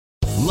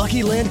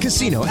Lucky Land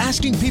Casino,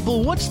 asking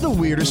people, what's the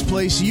weirdest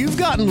place you've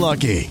gotten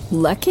lucky?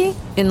 Lucky?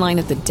 In line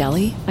at the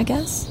deli, I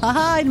guess?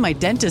 Aha, in my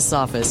dentist's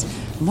office.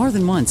 More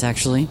than once,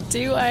 actually.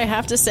 Do I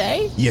have to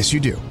say? Yes, you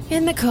do.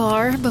 In the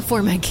car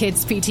before my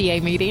kids'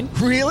 PTA meeting.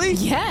 Really?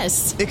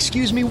 Yes.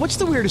 Excuse me, what's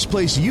the weirdest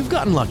place you've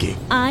gotten lucky?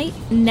 I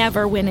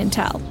never win and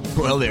tell.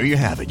 Well, there you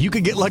have it. You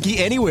can get lucky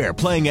anywhere,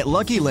 playing at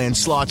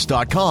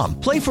LuckyLandSlots.com.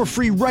 Play for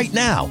free right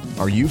now.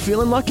 Are you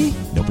feeling lucky?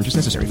 No purchase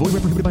necessary. Void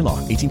where prohibited by law.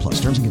 18+.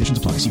 Terms and conditions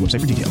apply. See website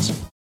for details.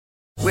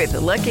 With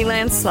the Lucky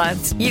Land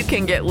Slots, you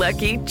can get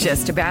lucky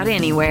just about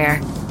anywhere.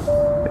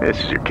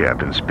 This is your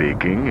captain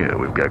speaking.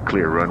 We've got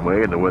clear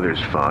runway and the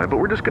weather's fine, but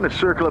we're just going to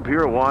circle up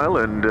here a while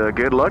and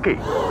get lucky.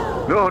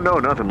 No,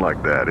 nothing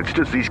like that. It's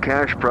just these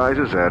cash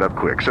prizes add up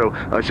quick. So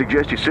I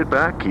suggest you sit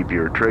back, keep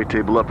your tray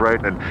table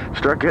upright, and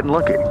start getting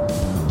lucky.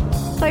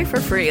 Play for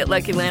free at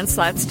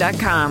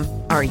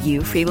LuckyLandSlots.com. Are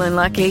you feeling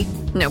lucky?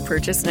 No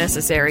purchase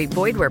necessary.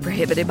 Void where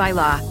prohibited by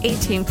law.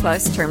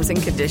 18+ terms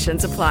and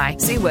conditions apply.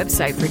 See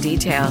website for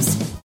details.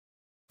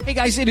 Hey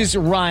guys, it is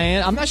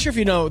Ryan. I'm not sure if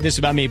you know this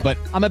about me, but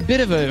I'm a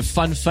bit of a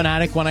fun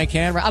fanatic when I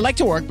can. I like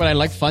to work, but I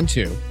like fun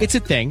too. It's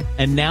a thing.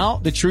 And now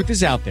the truth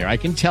is out there. I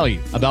can tell you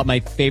about my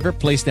favorite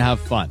place to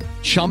have fun.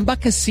 Chumba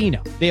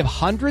Casino. They have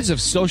hundreds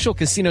of social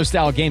casino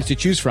style games to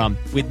choose from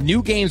with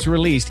new games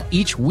released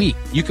each week.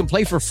 You can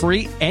play for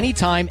free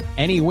anytime,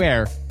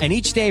 anywhere. And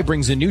each day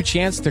brings a new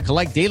chance to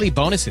collect daily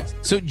bonuses.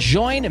 So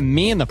join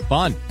me in the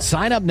fun.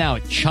 Sign up now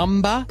at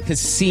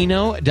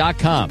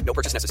ChumbaCasino.com. No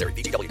purchase necessary.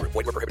 VGW Group.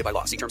 Void where prohibited by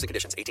law. See terms and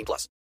conditions.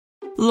 18+.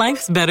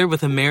 Life's better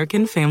with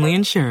American Family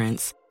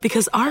Insurance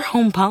because our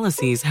home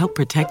policies help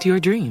protect your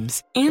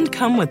dreams and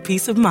come with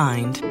peace of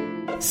mind.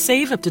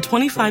 Save up to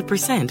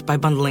 25% by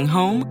bundling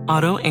home,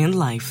 auto, and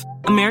life.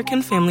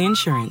 American Family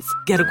Insurance.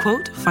 Get a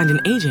quote, find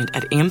an agent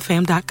at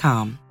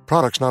amfam.com.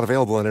 Products not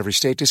available in every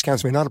state.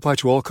 Discounts may not apply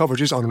to all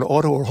coverages on an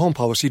auto or home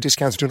policy.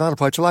 Discounts do not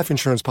apply to life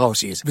insurance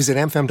policies. Visit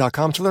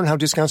amfam.com to learn how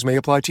discounts may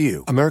apply to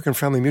you. American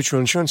Family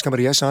Mutual Insurance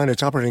Company, SI, and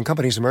its operating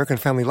companies, American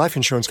Family Life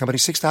Insurance Company,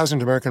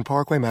 6000 American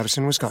Parkway,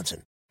 Madison,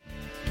 Wisconsin.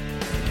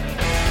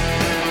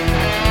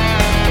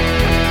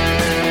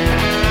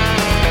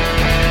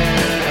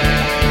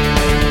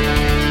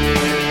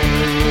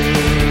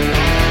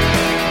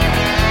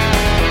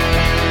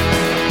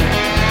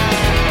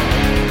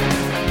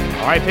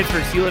 All right,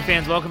 Pittsburgh Steelers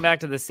fans, welcome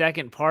back to the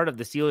second part of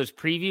the Steelers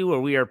preview, where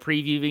we are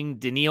previewing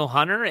Danielle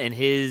Hunter and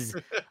his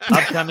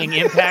upcoming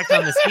impact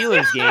on the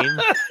Steelers game.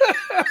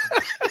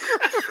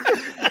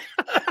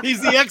 He's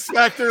the X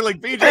Factor,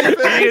 like BJ.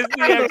 He is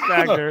the X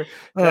Factor.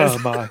 Oh,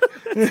 my.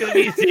 It's going to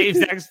be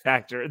Dave's X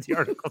Factor in the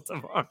article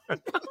tomorrow.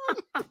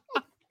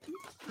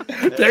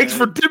 Thanks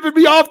for tipping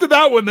me off to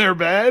that one there,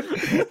 man.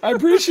 I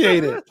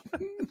appreciate it.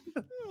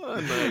 Oh,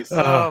 nice.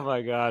 Oh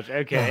my gosh.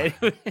 Okay.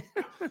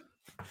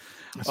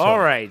 All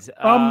right.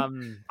 I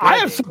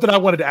have something I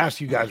wanted to ask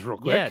you guys real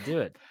quick. Yeah, do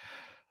it.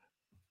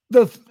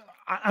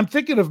 I'm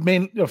thinking of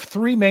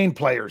three main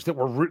players that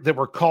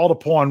were called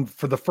upon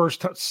for the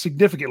first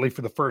significantly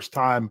for the first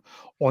time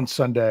on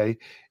Sunday.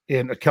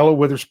 In Ahkello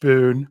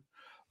Witherspoon,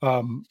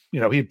 he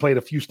had played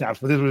a few snaps,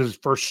 but this was his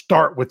first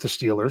start with the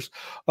Steelers.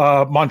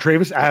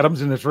 Montravius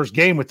Adams in his first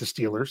game with the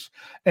Steelers,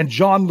 and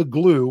John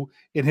LeGlue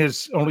in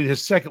only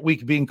his second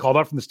week being called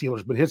up from the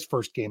Steelers, but his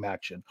first game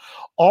action.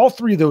 All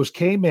three of those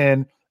came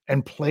in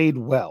and played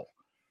well.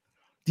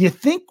 Do you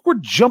think we're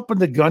jumping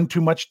the gun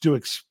too much to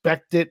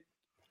expect it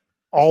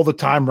all the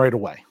time right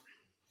away?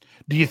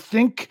 Do you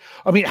think,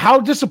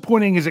 how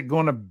disappointing is it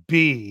going to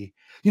be?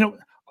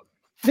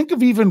 Think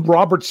of even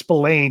Robert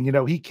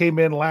Spillane. He came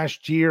in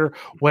last year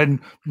when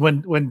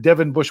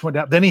Devin Bush went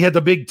down. Then he had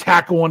the big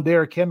tackle on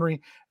Derrick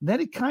Henry. And then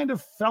he kind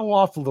of fell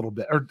off a little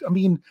bit.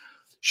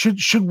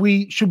 Should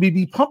we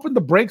be pumping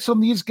the brakes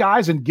on these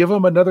guys and give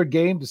them another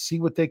game to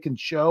see what they can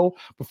show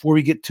before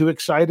we get too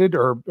excited?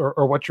 Or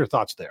what's your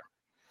thoughts there?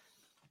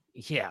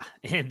 Yeah,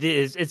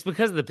 it's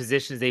because of the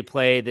positions they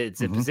play, that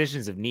it's the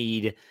positions of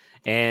need,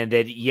 and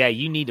that,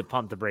 you need to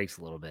pump the brakes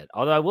a little bit.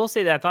 Although I will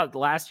say that I thought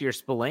last year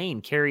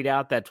Spillane carried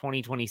out that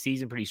 2020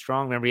 season pretty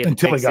strong. Remember, he had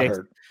until he got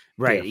hurt.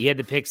 Right. Yeah. He had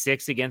the pick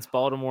six against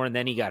Baltimore, and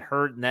then he got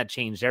hurt, and that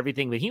changed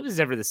everything. But he was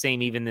never the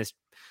same. Even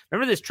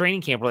remember this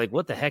training camp, we're like,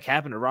 what the heck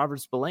happened to Robert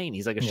Spillane?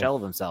 He's like a shell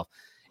of himself.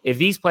 If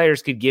these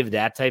players could give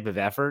that type of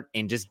effort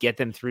and just get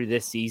them through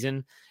this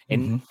season,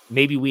 and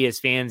maybe we as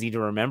fans need to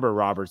remember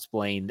Robert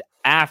Spillane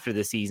after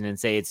the season and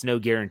say it's no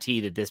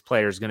guarantee that this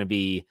player is going to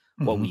be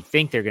what we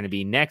think they're going to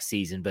be next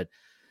season. But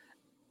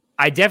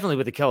I definitely,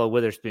 with Ahkello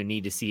Witherspoon,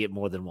 need to see it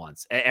more than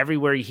once.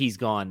 Everywhere he's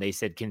gone, they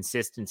said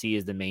consistency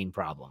is the main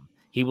problem.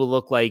 He will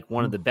look like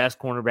one of the best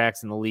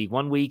cornerbacks in the league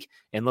one week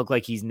and look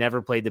like he's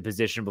never played the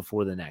position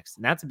before the next.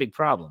 And that's a big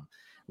problem.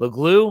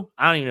 LeGlue,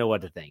 I don't even know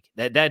what to think.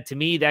 That to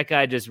me, that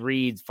guy just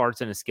reads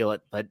farts in a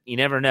skillet, but you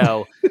never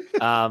know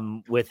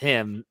with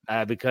him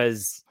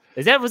because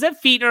was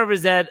that Fiedner or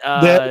was that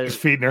was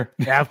Fiedner?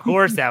 Yeah, of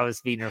course that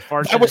was Fiedner.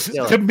 Farts that was,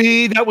 to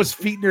me, that was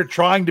Fiedner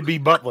trying to be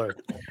Butler.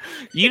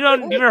 You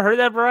ever heard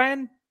that,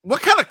 Brian?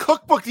 What kind of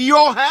cookbook do you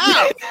all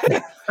have?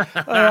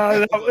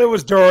 It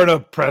was during a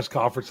press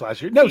conference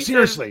last year. No,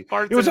 seriously,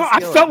 it was.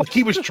 I felt like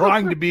he was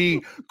trying to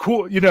be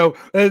cool.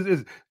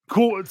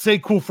 Cool. Say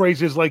cool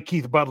phrases like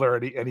Keith Butler,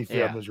 and he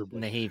failed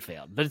miserably. He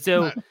failed. But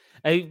so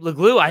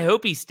Leglue, I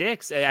hope he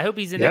sticks. I hope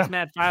he's the next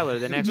Matt Filer,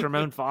 the next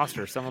Ramon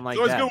Foster, someone like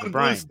that. Going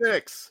Blue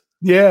sticks.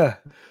 Yeah.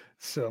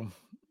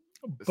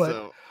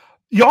 But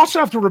you also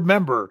have to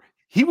remember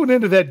he went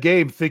into that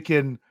game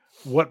thinking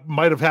what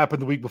might have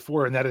happened the week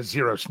before, and that is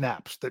 0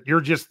 snaps, that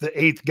you're just the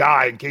 8th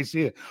guy in case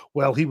he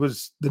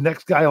was the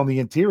next guy on the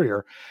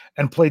interior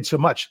and played so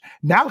much.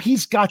 Now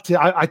he's got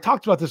to, I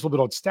talked about this a little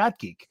bit on Stat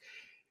Geek.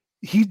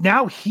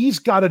 He's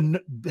got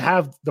to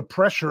have the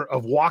pressure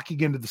of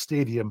walking into the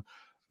stadium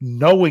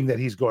knowing that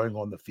he's going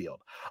on the field.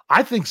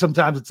 I think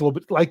sometimes it's a little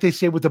bit like they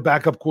say with the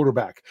backup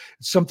quarterback.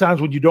 Sometimes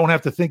when you don't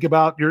have to think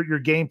about your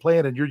game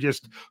plan and you're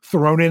just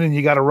thrown in and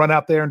you got to run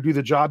out there and do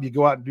the job, you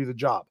go out and do the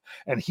job.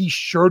 And he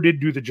sure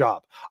did do the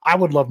job. I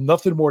would love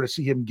nothing more to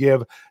see him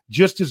give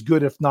just as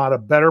good, if not a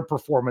better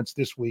performance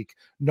this week,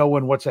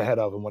 knowing what's ahead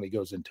of him when he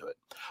goes into it.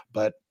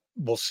 But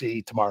we'll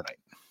see tomorrow night.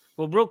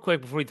 Well, real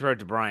quick before we throw it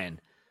to Brian,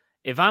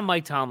 if I'm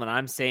Mike Tomlin,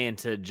 I'm saying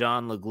to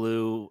John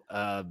Leglue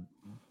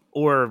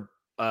or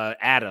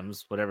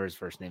Adams, whatever his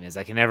first name is,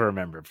 I can never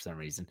remember for some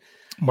reason.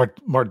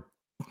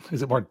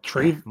 Is it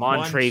Montravius?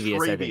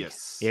 Montravius, I think.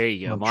 There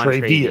you go.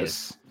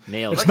 Montravius.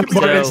 Nailed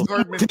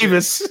it.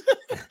 Davis.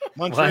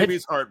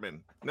 Montravius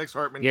Hartman. Next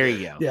Hartman. There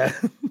you go. Yeah.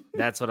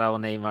 That's what I will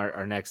name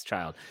our next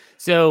child.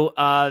 So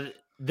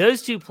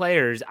those two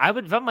players,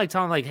 if I'm like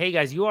telling like, hey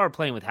guys, you are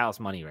playing with house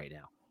money right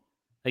now.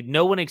 Like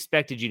no one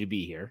expected you to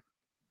be here.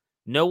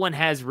 No one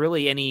has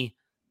really any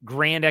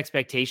grand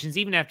expectations,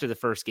 even after the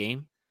first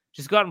game.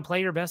 Just go out and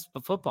play your best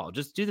football.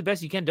 Just do the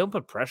best you can. Don't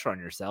put pressure on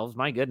yourselves.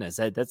 My goodness,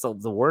 that's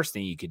the worst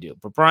thing you could do.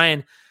 But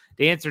Brian,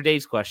 to answer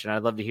Dave's question,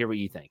 I'd love to hear what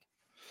you think.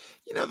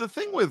 The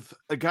thing with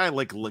a guy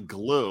like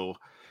Leglue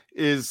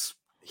is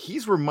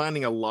he's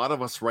reminding a lot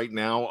of us right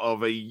now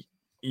of a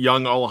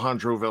young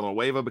Alejandro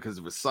Villanueva because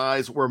of his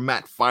size, or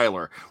Matt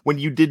Filer, when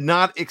you did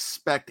not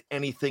expect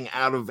anything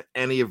out of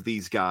any of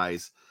these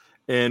guys.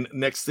 And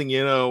next thing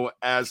you know,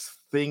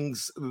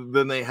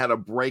 then they had a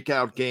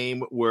breakout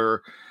game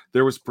where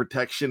there was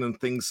protection and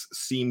things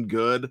seemed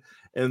good.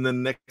 And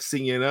then next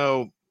thing you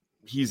know,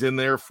 he's in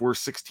there for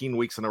 16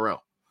 weeks in a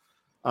row.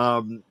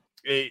 And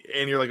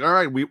you're like, all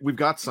right, we've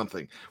got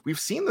something. We've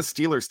seen the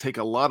Steelers take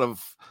a lot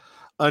of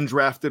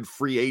undrafted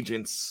free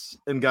agents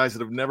and guys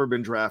that have never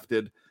been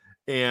drafted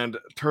and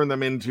turn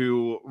them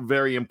into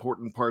very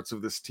important parts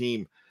of this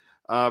team.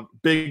 The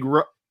big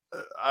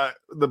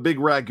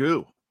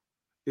Ragu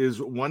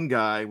is one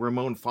guy,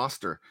 Ramon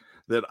Foster,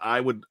 that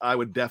I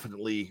would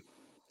definitely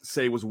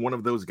say was one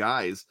of those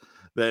guys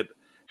that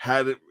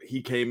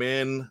he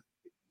came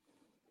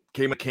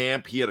to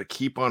camp, he had to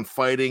keep on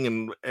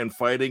fighting and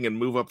fighting and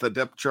move up the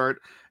depth chart.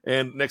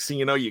 And next thing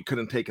you know, you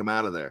couldn't take him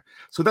out of there.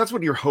 So that's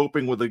what you're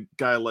hoping with a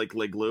guy like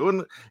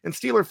Leglue. And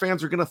Steeler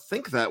fans are going to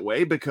think that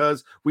way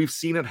because we've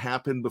seen it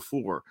happen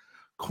before.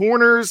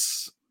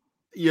 Corners,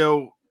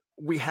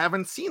 we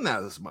haven't seen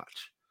that as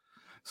much.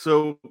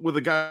 So with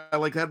a guy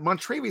like that,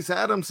 Montravius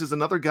Adams is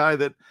another guy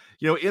that,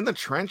 in the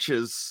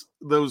trenches,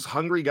 those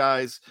hungry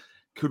guys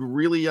could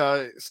really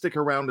stick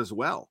around as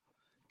well.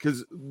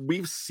 Because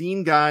we've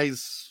seen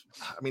guys,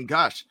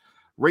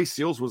 Ray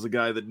Seals was a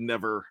guy that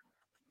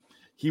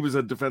he was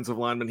a defensive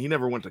lineman. He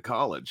never went to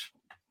college.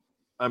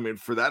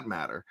 For that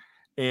matter.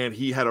 And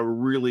he had a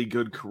really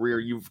good career.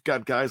 You've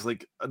got guys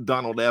like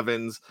Donald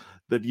Evans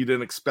that you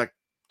didn't expect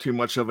too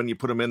much of, and you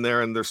put them in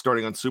there and they're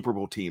starting on Super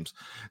Bowl teams.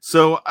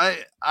 So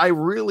I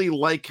really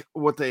like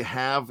what they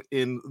have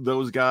in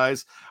those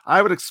guys.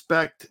 I would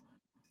expect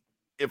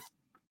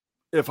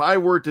if I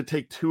were to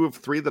take 2 of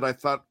 3 that I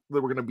thought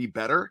that were going to be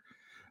better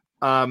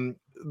than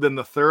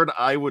the third,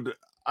 I would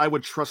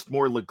trust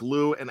more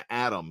Leglue and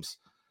Adams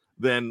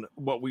than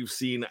what we've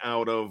seen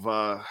out of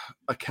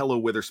Akello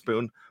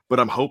Witherspoon. But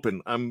I'm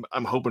hoping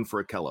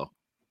for Akello.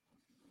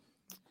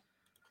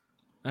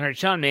 All right,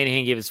 Sean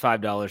Manahan gave us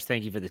 $5.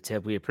 Thank you for the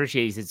tip. We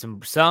appreciate it. He said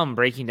some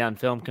breaking down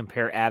film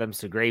compare Adams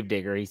to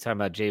Gravedigger. He's talking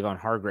about Javon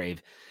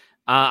Hargrave.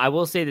 I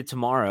will say that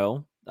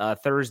tomorrow,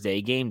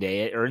 Thursday, game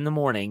day, or in the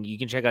morning, you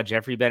can check out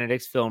Jeffrey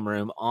Benedict's film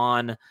room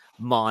on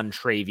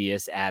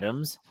Montravius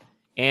Adams.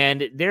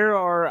 And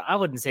I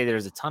wouldn't say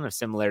there's a ton of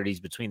similarities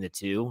between the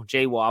two.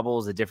 Jay Wobble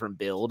is a different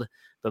build,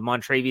 but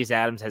Montravius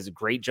Adams has a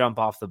great jump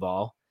off the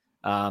ball.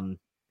 And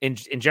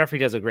Jeffrey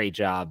does a great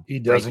job. He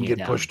doesn't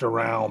get pushed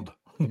around.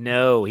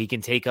 No, he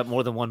can take up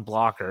more than one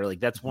blocker.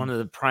 Like that's one of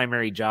the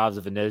primary jobs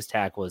of a nose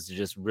tackle is to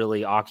just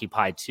really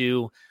occupy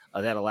 2.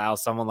 That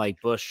allows someone like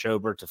Bush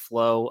Schobert to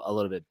flow a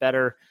little bit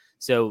better.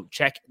 So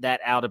check that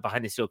out at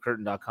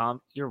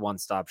BehindTheSteelCurtain.com, your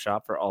one-stop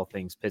shop for all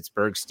things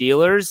Pittsburgh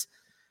Steelers.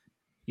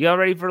 You all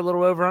ready for a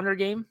little over-under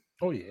game?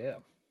 Oh, yeah.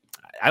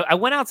 I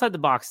went outside the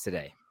box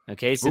today.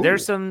 Okay, so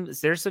there's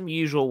some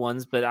usual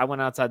ones, but I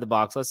went outside the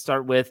box. Let's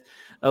start with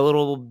a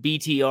little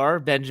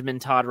BTR, Benjamin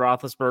Todd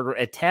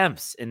Roethlisberger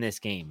attempts in this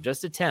game,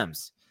 just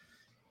attempts.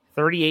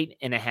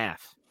 38.5.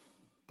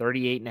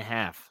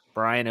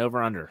 Brian,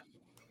 over under.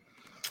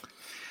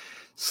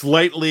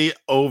 Slightly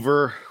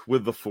over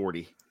with the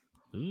 40.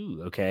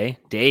 Ooh, okay.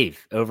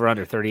 Dave, over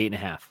under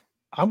 38.5.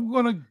 I'm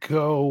going to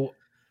go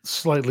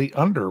slightly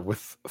under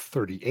with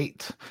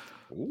 38.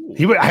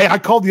 Ooh. I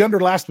called the under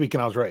last week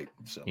and I was right.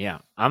 So yeah,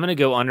 I'm going to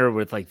go under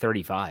with like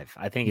 35.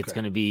 I think it's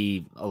going to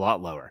be a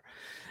lot lower.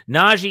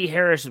 Najee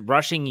Harris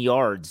rushing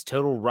yards,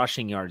 total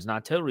rushing yards,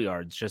 not total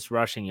yards, just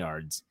rushing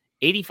yards,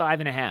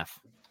 85.5.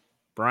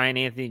 Bryan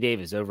Anthony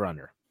Davis, over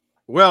under.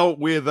 Well,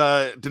 with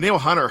Danielle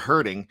Hunter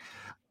hurting,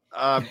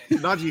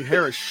 Najee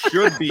Harris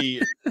should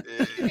be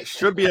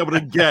able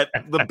to get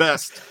the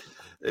best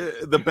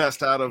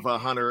out of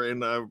Hunter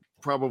and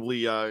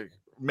probably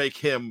make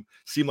him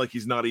seem like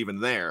he's not even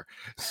there.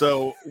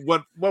 So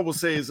what we'll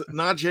say is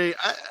Najee,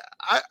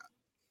 I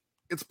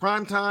it's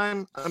prime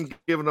time. I'm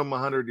giving him a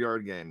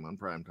 100-yard game on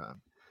prime time.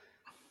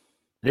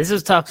 This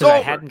was tough because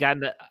I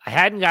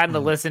hadn't gotten to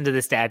listen to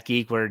the Stat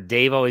Geek where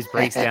Dave always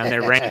breaks down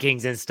their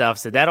rankings and stuff.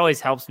 So that always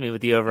helps me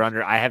with the over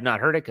under. I have not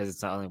heard it because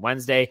it's only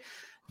Wednesday.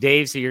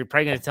 Dave, so you're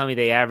probably going to tell me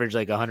they average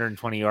like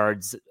 120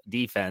 yards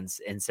defense,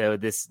 and so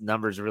this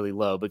number is really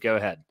low. But go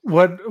ahead.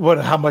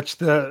 How much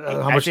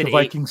the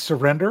Vikings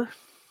surrender?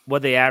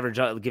 What they average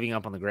giving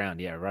up on the ground?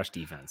 Yeah, rush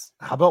defense.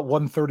 How about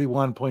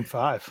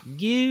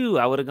 131.5?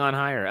 I would have gone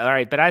higher. All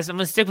right, but I'm going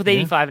to stick with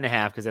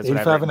 85.5 because that's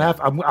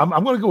 85.5.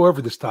 I'm going to go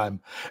over this time,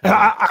 and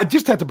I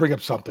just have to bring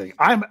up something.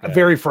 I'm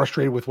very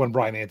frustrated with one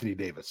Bryan Anthony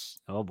Davis.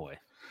 Oh boy.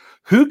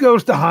 Who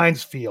goes to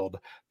Heinz Field,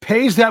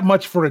 pays that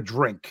much for a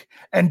drink,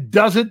 and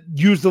doesn't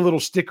use the little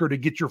sticker to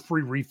get your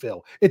free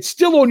refill? It's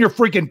still on your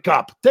freaking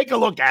cup. Take a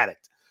look at it.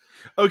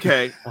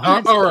 Okay.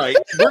 All right.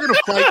 We're going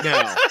to fight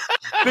now.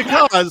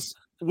 Because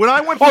when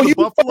I went to the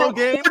Buffalo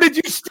game. Where did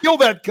you steal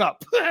that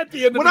cup at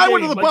the end of the game? When I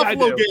went to the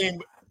Buffalo game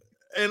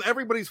and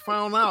everybody's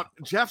found out,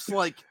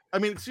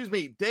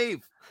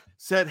 Dave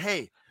said,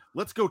 hey,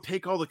 let's go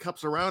take all the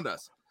cups around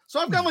us. So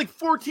I've got like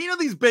 14 of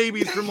these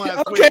babies from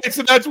last week. Okay,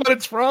 so that's what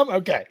it's from?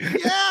 Okay.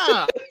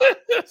 Yeah.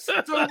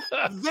 So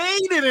they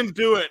didn't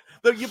do it.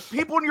 The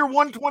people in your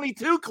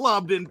 122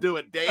 club didn't do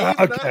it, Dave.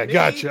 Okay,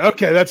 gotcha.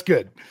 Okay, that's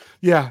good.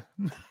 Yeah.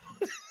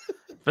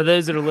 For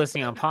those that are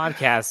listening on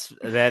podcasts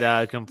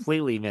that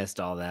completely missed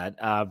all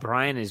that,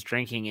 Brian is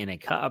drinking in a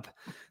cup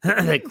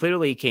that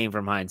clearly came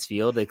from Heinz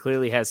Field. That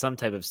clearly has some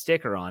type of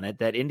sticker on it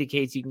that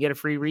indicates you can get a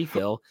free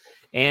refill.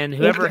 And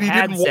whoever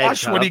had said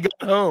wash cup, when he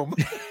got home,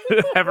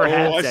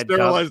 I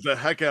sterilized the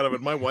heck out of it.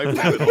 My wife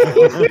did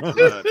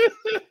it.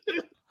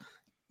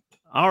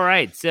 All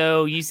right,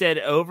 so you said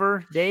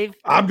over, Dave?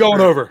 I'm going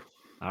over.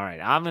 All right,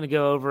 I'm going to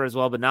go over as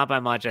well, but not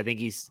by much. I think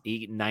he's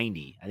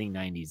 90. I think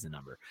 90 is the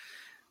number.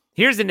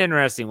 Here's an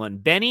interesting one.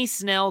 Benny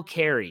Snell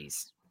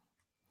carries.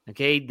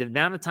 Okay, the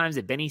amount of times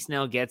that Benny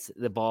Snell gets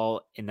the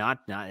ball and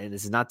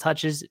this is not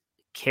touches,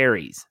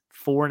 carries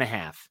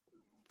 4.5.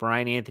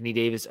 Bryan Anthony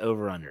Davis,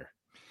 over under.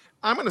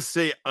 I'm going to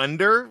say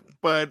under,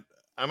 but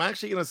I'm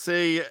actually going to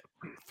say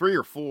 3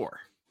 or 4.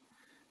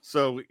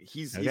 So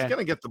he's going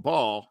to get the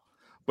ball,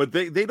 but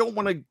they don't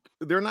want to.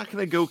 They're not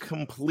going to go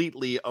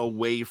completely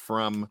away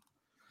from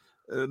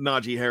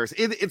Najee Harris.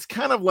 It's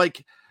kind of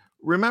like,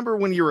 remember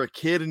when you were a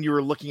kid and you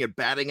were looking at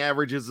batting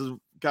averages of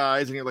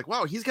guys and you're like,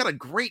 wow, he's got a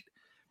great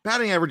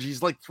batting average.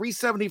 He's like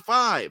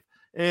 375.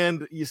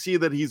 And you see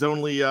that he's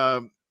only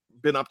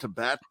been up to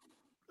bat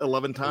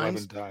 11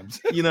 times.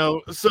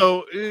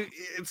 So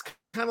it's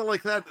kind of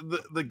like that.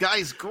 The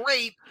guy's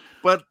great,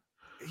 but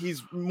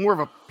he's more of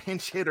a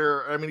pinch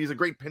hitter. I mean, he's a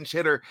great pinch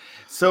hitter.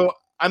 So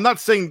I'm not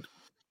saying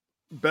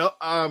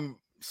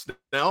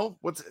Snell,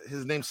 what's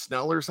his name?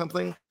 Snell or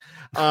something.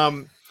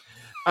 I'm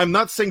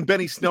not saying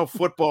Benny Snell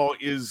football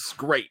is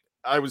great.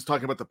 I was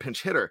talking about the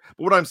pinch hitter.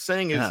 But what I'm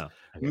saying is,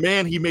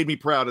 man, he made me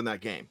proud in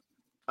that game.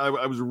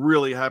 I was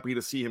really happy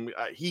to see him.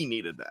 He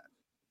needed that.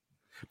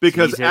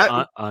 Because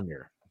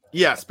under.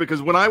 Yes,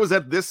 because when I was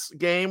at this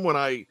game, when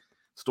I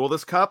stole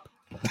this cup,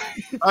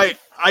 I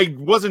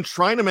wasn't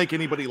trying to make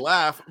anybody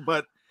laugh,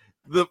 but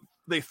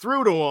they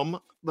threw to him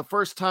the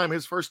first time.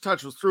 His first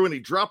touch was through, and he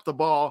dropped the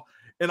ball,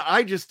 and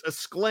I just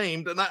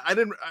exclaimed, and I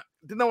didn't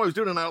know I was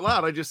doing it out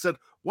loud. I just said,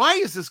 "Why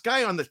is this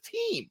guy on the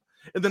team?"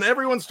 And then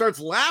everyone starts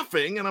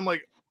laughing, and I'm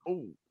like,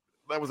 "Oh,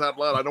 that was out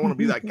loud. I don't want to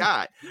be that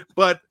guy."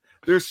 But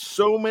there's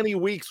so many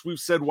weeks we've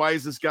said, "Why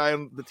is this guy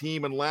on the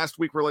team?" And last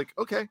week we're like,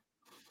 "Okay,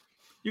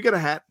 you get a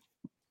hat."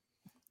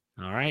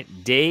 All right,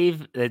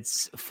 Dave,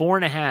 that's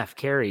 4.5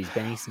 carries,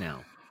 Benny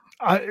Snell.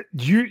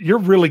 You're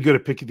really good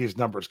at picking these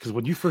numbers, because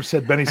when you first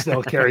said Benny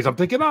Snell carries, I'm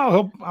thinking,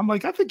 I'm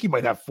like, I think he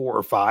might have 4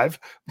 or 5.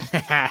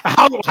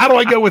 How do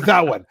I go with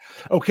that one?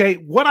 Okay,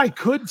 what I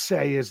could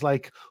say is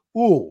like,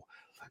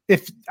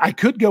 if I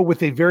could go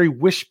with a very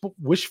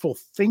wishful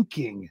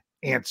thinking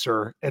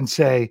answer and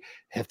say,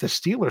 if the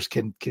Steelers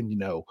can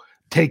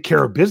take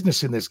care of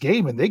business in this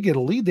game and they get a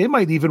lead, they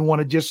might even want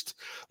to just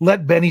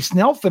let Benny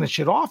Snell finish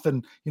it off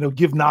and,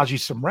 give Najee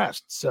some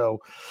rest. So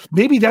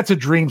maybe that's a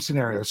dream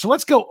scenario. So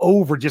let's go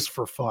over just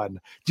for fun,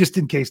 just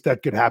in case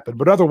that could happen.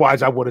 But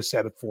otherwise I would have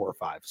said it 4 or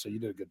 5. So you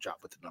did a good job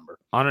with the number.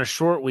 On a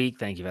short week,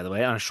 thank you, by the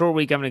way. On a short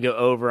week, I'm going to go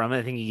over. I'm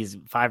going to think he's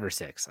 5 or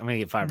 6. I'm going to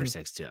get 5 or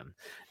 6 to him.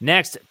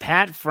 Next,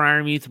 Pat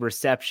Freiermuth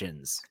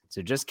receptions.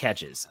 So just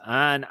catches.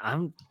 And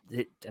I've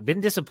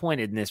been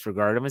disappointed in this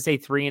regard. I'm going to say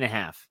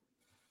 3.5.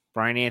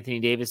 Bryan Anthony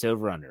Davis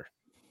over under.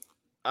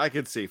 I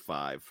could say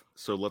 5.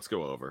 So let's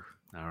go over.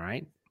 All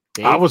right.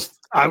 Dave? I was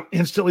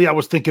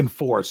thinking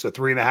 4. So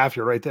 3.5.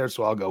 You're right there.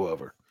 So I'll go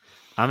over.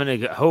 I'm going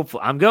to go.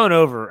 I'm going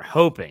over,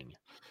 hoping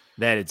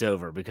that it's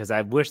over because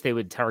I wish they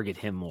would target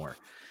him more.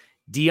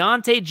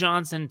 Deontay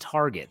Johnson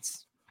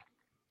targets.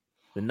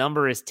 The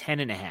number is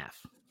 10.5.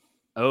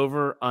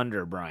 Over,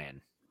 under,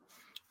 Brian.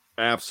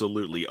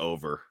 Absolutely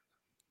over.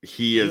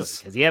 He is.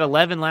 Because he had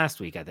 11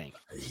 last week, I think.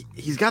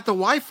 He's got the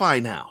Wi-Fi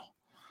now.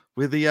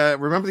 With the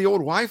remember the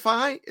old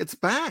Wi-Fi? It's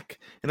back,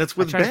 and it's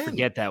with Ben. To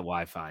forget that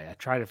Wi-Fi. I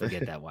try to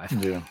forget that Wi-Fi.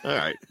 Yeah. All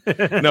right.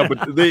 No,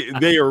 but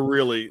they are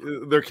really,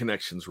 their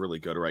connection's really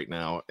good right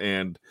now,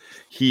 and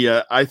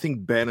I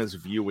think Ben is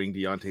viewing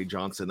Deontay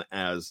Johnson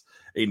as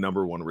a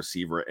number 1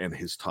 receiver and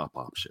his top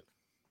option.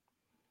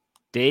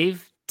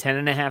 Dave,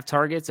 10.5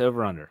 targets,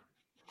 over, under.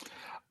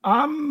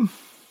 I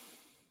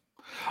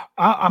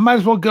might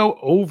as well go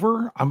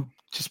over.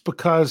 Just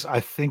because I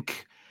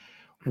think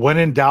when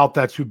in doubt,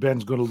 that's who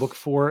Ben's going to look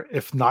for.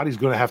 If not, he's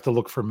going to have to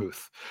look for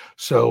Muth.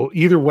 So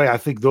either way, I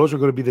think those are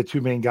going to be the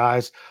 2 main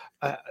guys.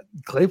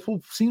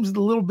 Claypool seems a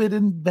little bit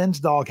in Ben's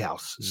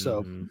doghouse.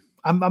 So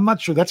I'm not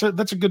sure. That's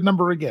a good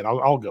number again.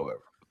 I'll go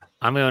over.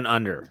 I'm going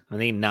under. I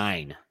think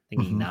 9.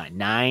 Thinking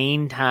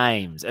 9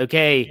 times.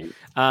 Okay.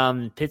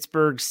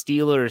 Pittsburgh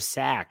Steelers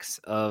sacks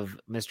of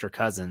Mr.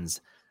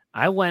 Cousins.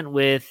 I went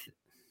with,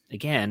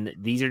 again,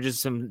 these are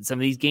just some of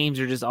these games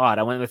are just odd.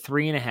 I went with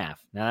 3.5.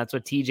 Now that's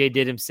what TJ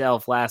did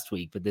himself last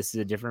week, but this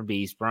is a different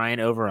beast. Brian,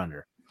 over,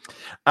 under.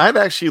 I'd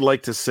actually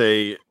like to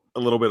say a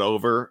little bit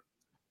over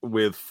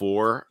with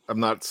 4. I'm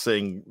not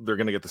saying they're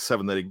going to get the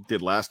 7 that he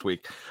did last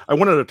week. I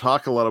wanted to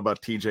talk a lot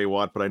about TJ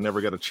Watt, but I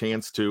never got a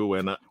chance to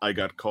when I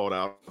got called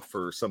out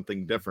for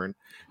something different,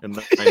 and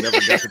I never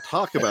got to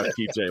talk about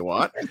TJ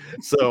Watt.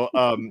 So,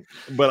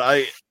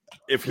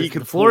 if he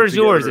could, the floor is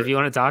yours if you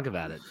want to talk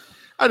about it.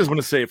 I just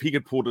want to say if he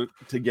could pull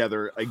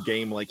together a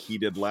game like he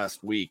did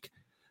last week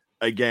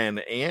again,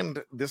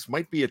 and this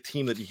might be a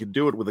team that you could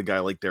do it with a guy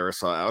like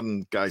Darrisaw out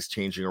and guys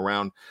changing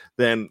around,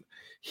 then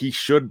he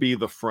should be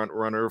the front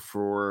runner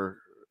for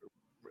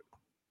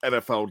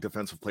NFL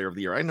Defensive Player of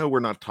the Year. I know we're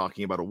not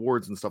talking about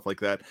awards and stuff like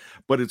that,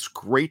 but it's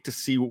great to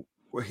see.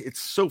 It's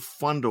so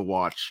fun to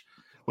watch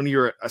when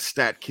you're a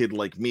stat kid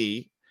like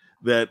me,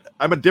 that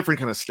I'm a different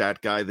kind of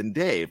stat guy than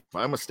Dave.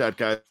 I'm a stat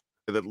guy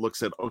that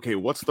looks at, okay,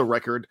 what's the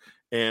record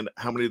and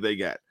how many do they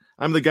get?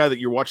 I'm the guy that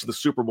you're watching the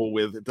Super Bowl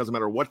with. It doesn't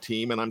matter what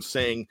team. And I'm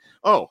saying,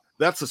 oh,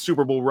 that's a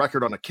Super Bowl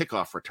record on a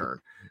kickoff return.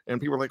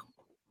 And people are like,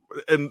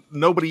 and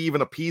nobody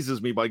even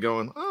appeases me by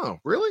going, oh,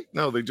 really?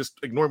 No, they just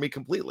ignore me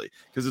completely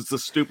because it's the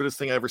stupidest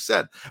thing I ever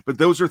said. But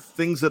those are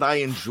things that I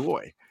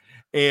enjoy.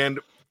 And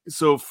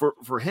so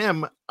for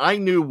him, I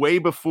knew way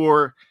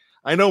before.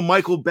 I know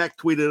Michael Beck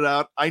tweeted it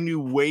out. I knew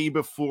way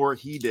before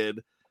he did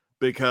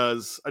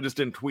because I just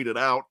didn't tweet it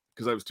out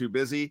because I was too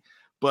busy.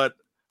 But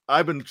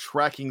I've been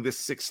tracking this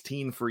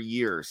 16 for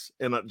years.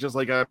 And just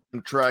like I'm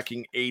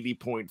tracking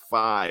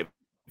 80.5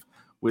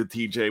 with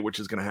TJ, which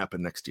is going to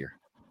happen next year.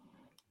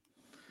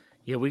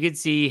 Yeah, we could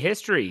see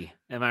history.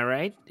 Am I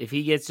right? If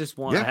he gets just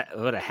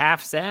a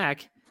half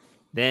sack,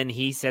 then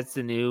he sets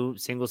the new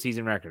single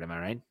season record. Am I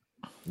right?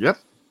 Yep.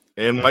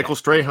 And Michael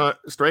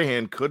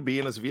Strahan could be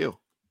in his view.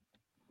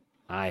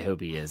 I hope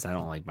he is. I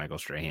don't like Michael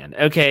Strahan.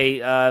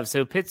 Okay,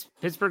 so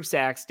Pittsburgh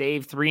sacks.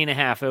 Dave,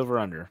 3.5 over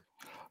under.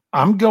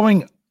 I'm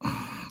gonna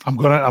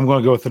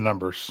go with the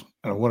numbers,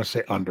 and I want to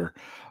say under.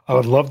 I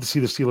would love to see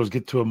the Steelers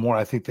get to it more.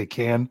 I think they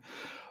can.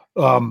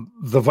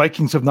 The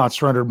Vikings have not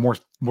surrendered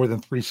more than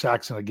 3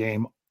 sacks in a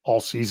game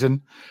all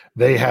season.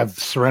 They have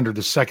surrendered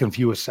the second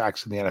fewest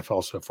sacks in the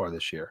NFL so far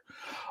this year.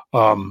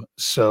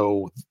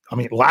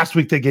 Last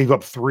week they gave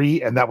up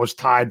 3, and that was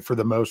tied for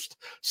the most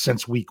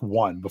since week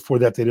 1. Before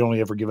that, they'd only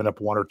ever given up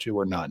 1 or 2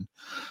 or none.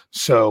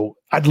 So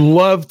I'd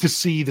love to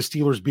see the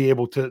Steelers be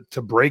able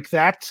to break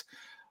that.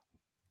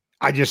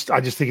 I just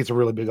think it's a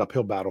really big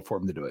uphill battle for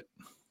them to do it.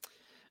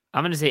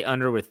 I'm going to say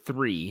under with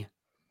 3.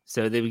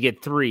 So they would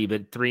get 3,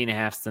 but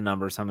 3.5 is the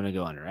number. So I'm going to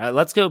go under.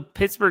 Let's go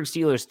Pittsburgh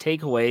Steelers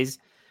takeaways.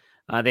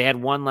 They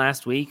had 1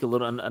 last week,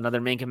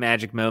 another Minka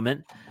Magic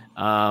moment.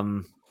 I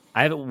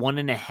have it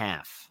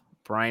 1.5.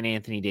 Bryan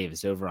Anthony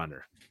Davis over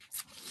under.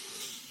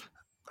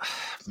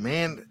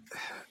 Man,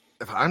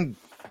 if I'm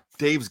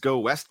Dave's Go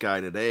West guy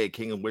today,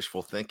 king of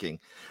wishful thinking,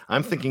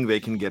 I'm thinking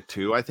they can get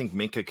 2. I think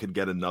Minka could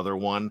get another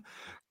one.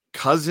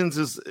 Cousins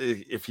is,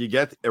 if you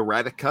get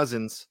erratic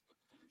Cousins,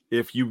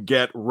 if you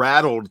get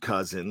rattled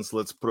Cousins,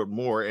 let's put it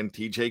more, and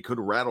TJ could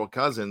rattle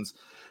Cousins,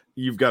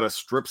 You've got a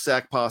strip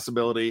sack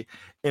possibility.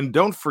 And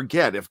don't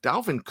forget, if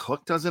Dalvin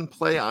Cook doesn't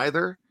play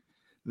either,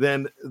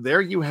 then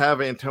there you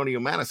have Antonio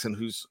Madison,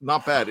 who's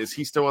not bad. Is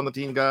he still on the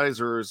team,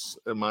 guys? Or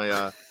am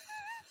I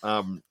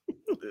no,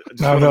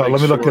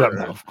 let me look it up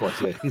now. Of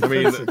course, yeah. I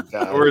mean,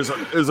 or is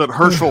it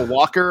Herschel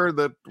Walker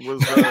that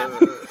was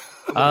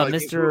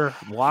Mr.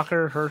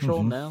 Walker Herschel?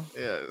 Mm-hmm. No,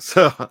 yeah.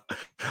 So,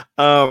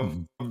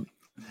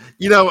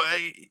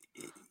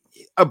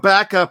 a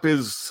backup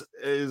is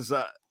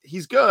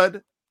he's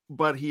good,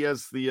 but he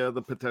has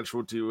the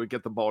potential to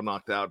get the ball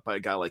knocked out by a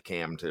guy like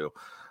Cam too,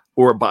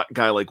 or a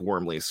guy like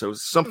Wormley. So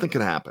something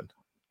can happen.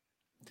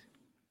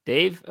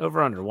 Dave,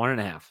 over under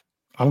 1.5.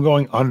 I'm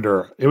going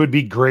under. It would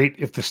be great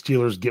if the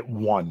Steelers get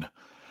 1.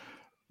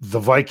 The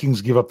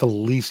Vikings give up the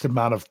least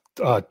amount of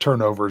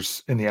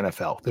turnovers in the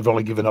NFL. They've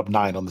only given up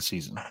 9 on the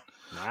season.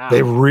 Wow.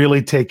 They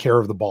really take care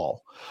of the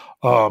ball.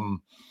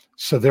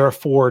 So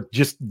therefore,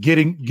 just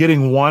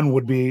getting 1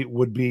 would be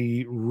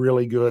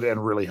really good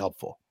and really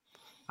helpful.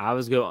 I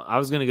was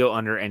going to go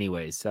under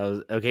anyways.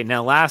 So okay,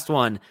 now last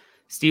one,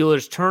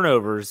 Steelers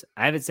turnovers.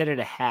 I have it set at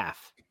 0.5.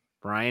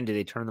 Brian, do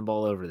they turn the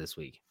ball over this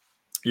week?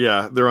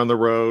 Yeah, they're on the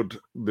road.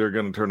 They're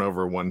going to turn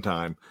over 1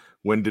 time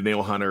when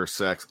Danielle Hunter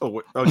sacks.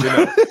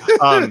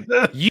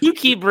 You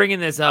keep bringing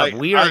this up.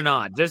 We are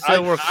not. Just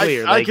so we're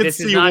clear. I can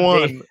see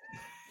one.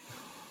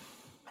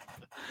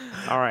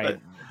 All right,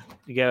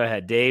 go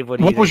ahead, Dave.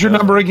 What was your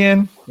number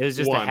again? It was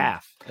just 1.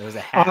 0.5. It was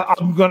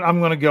 0.5. I'm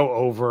going to go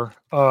over.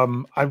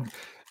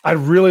 I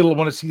really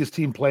want to see this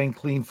team playing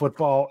clean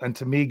football. And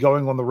to me,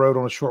 going on the road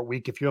on a short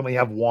week, if you only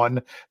have 1,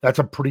 that's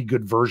a pretty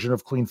good version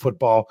of clean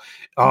football.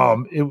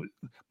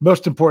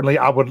 Most importantly,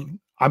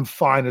 I'm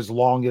fine as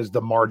long as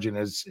the margin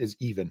is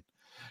even.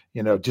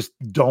 Just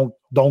don't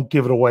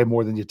give it away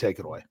more than you take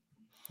it away.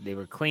 They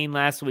were clean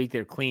last week.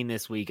 They're clean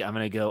this week. I'm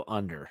going to go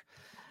under.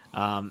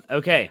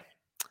 Okay,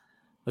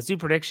 let's do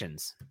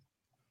predictions.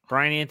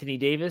 Bryan Anthony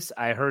Davis,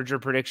 I heard your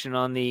prediction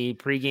on the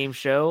pregame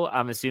show.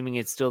 I'm assuming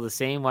it's still the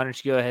same. Why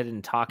don't you go ahead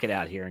and talk it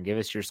out here and give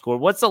us your score?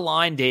 What's the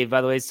line, Dave, by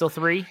the way? It's still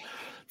 3?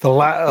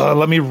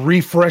 Let me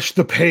refresh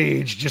the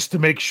page just to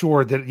make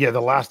sure that,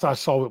 the last I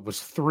saw it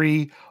was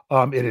 3.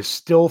 It is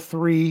still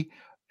 3,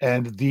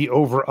 and the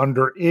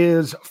over-under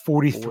is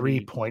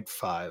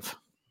 43.5.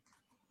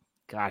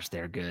 Gosh,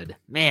 they're good.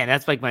 Man,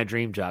 that's like my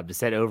dream job, to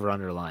set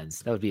over-under lines.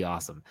 That would be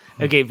awesome.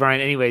 Okay, Brian,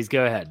 anyways,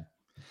 go ahead.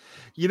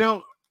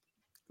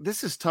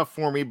 This is tough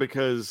for me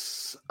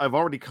because I've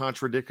already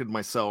contradicted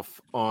myself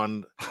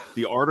on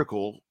the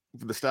article,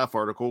 the staff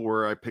article,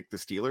 where I picked the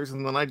Steelers,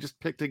 and then I just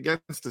picked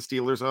against the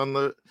Steelers on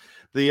the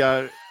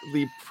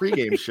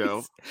pregame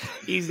show.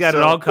 He's got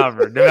it all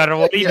covered. No matter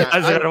what he does,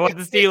 no matter what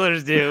the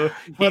Steelers do,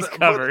 he's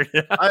covered.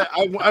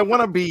 I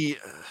want to be,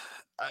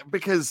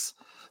 because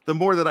the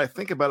more that I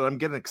think about it, I'm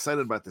getting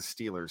excited about the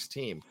Steelers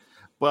team.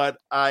 But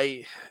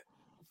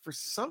for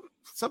something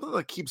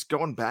that keeps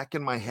going back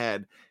in my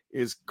head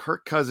is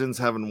Kirk Cousins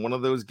having one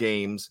of those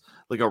games,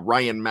 like a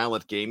Ryan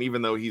Mallett game,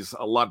 even though he's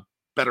a lot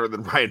better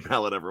than Ryan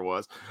Mallett ever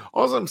was.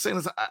 All I'm saying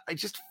is I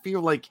just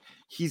feel like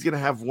he's going to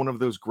have one of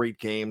those great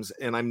games,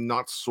 and I'm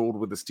not sold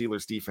with the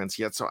Steelers defense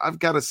yet. So I've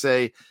got to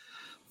say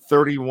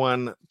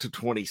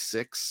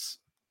 31-26.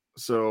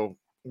 So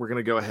we're going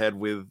to go ahead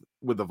with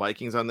the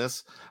Vikings on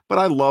this, but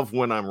I love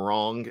when I'm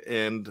wrong.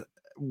 And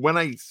when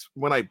I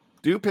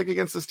do pick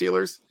against the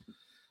Steelers,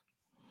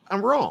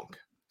 I'm wrong.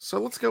 So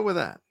let's go with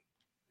that.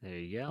 There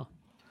you go.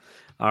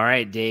 All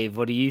right, Dave,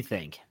 what do you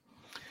think?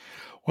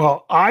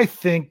 Well, I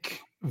think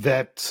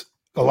that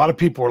a lot of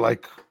people are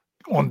like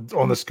on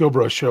the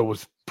Scobro show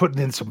was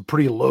putting in some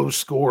pretty low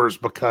scores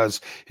because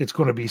it's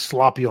going to be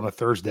sloppy on a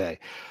Thursday.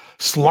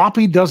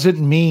 Sloppy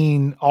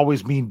doesn't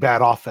always mean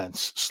bad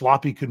offense.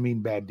 Sloppy could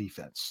mean bad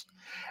defense.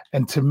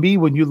 And to me,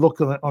 when you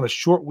look on a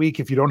short week,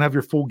 if you don't have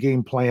your full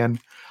game plan,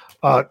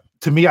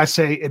 to me, I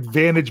say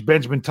advantage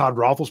Benjamin Todd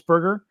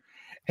Roethlisberger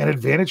and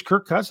advantage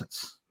Kirk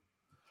Cousins.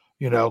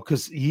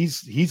 Because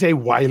he's a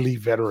wily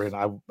veteran,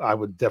 I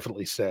would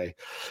definitely say.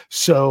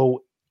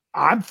 So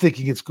I'm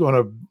thinking it's going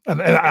to,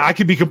 and I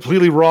could be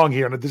completely wrong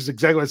here, and this is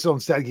exactly what I said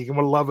on Stat Geek. I'm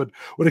going to love it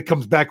when it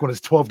comes back when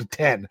it's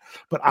 12-10.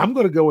 But I'm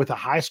going to go with a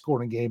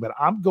high-scoring game, and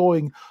I'm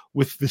going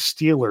with the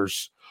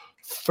Steelers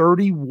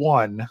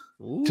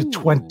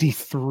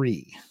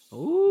 31-23.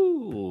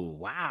 Ooh,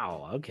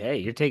 wow. Okay,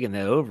 you're taking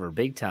that over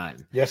big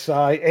time. Yes,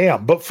 I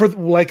am. But for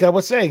like I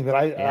was saying, that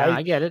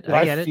I get it.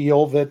 I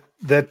feel that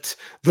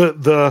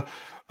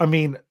I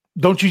mean,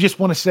 don't you just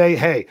want to say,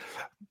 hey,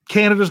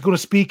 Canada's going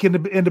to speak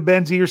into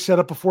Ben's ear, set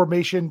up a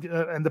formation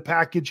and the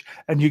package,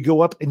 and you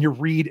go up and you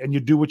read and you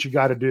do what you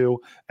got to do,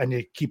 and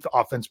you keep the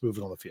offense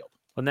moving on the field.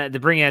 Well, to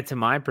bring it to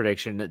my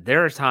prediction,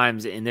 there are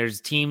times and there's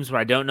teams where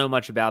I don't know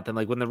much about them.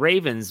 Like when the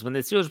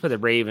Steelers play the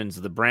Ravens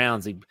or the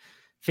Browns,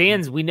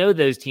 fans, we know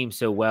those teams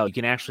so well. You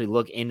can actually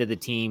look into the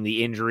team,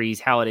 the injuries,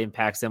 how it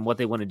impacts them, what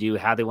they want to do,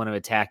 how they want to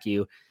attack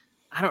you.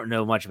 I don't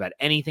know much about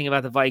anything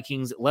about the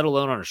Vikings, let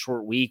alone on a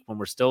short week when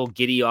we're still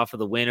giddy off of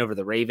the win over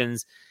the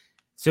Ravens.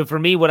 So for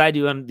me, what I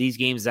do on these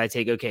games is I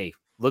take, okay,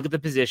 look at the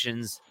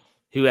positions,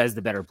 who has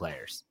the better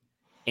players.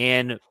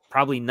 And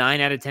probably 9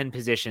 out of 10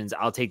 positions,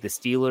 I'll take the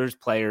Steelers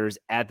players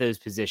at those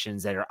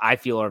positions that I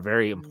feel are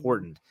very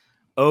important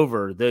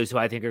over those who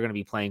I think are going to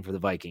be playing for the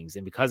Vikings.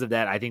 And because of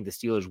that, I think the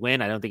Steelers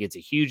win. I don't think it's a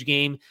huge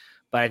game,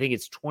 but I think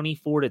it's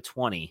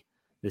 24-20.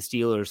 The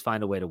Steelers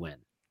find a way to win.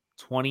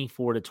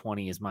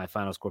 24-20 is my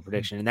final score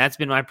prediction. And that's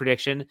been my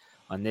prediction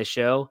on this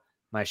show.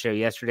 My show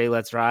yesterday,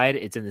 Let's Ride.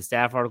 It's in the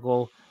staff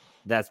article.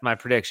 That's my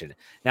prediction.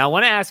 Now, I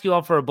want to ask you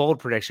all for a bold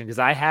prediction because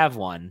I have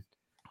one,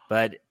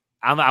 but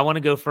I want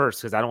to go first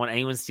because I don't want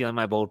anyone stealing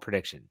my bold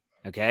prediction.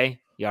 Okay?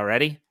 Y'all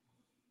ready?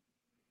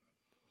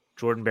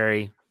 Jordan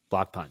Berry,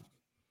 block punt.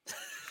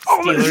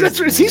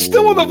 Is he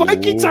still on the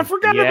Vikings? I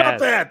forgot about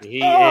that.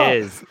 He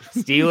is.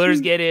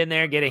 Steelers get in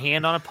there, get a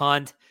hand on a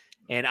punt,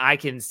 and I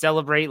can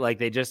celebrate like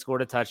they just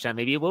scored a touchdown.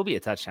 Maybe it will be a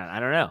touchdown. I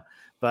don't know.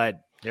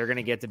 But they're going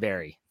to get to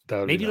Berry.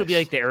 Maybe it'll be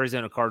like the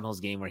Arizona Cardinals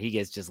game where he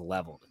gets just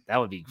leveled. That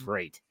would be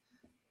great.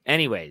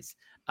 Anyways,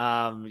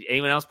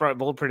 anyone else brought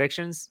bold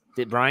predictions?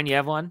 Did Brian, you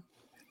have one?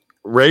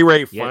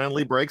 Ray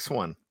finally breaks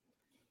one.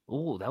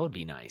 Ooh, that would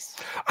be nice.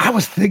 I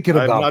was thinking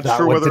about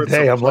that one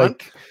today. I'm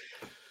like,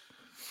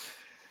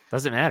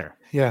 doesn't matter.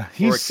 Yeah,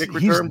 he's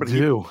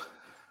due.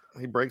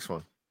 He breaks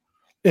one.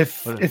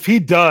 If he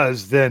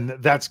does, then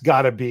that's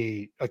got to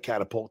be a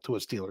catapult to a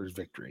Steelers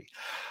victory.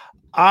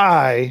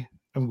 I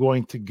am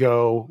going to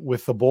go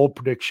with the bold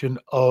prediction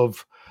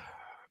of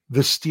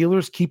the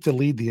Steelers keep the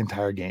lead the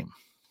entire game.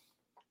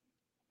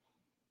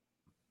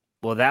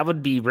 Well, that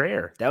would be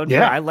rare. That would be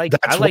rare. I like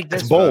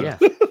this bold. Yeah.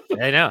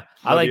 I know.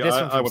 I like this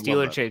one from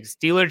Steeler Chick.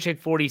 Steeler Chick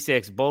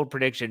 46, bold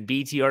prediction.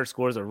 BTR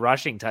scores a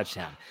rushing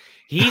touchdown.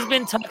 He's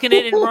been tucking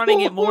it and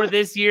running it more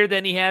this year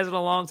than he has in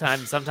a long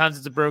time. Sometimes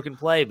it's a broken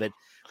play, but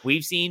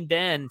we've seen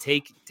Ben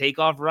take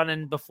off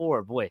running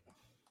before. Boy,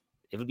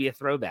 it would be a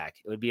throwback.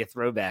 It would be a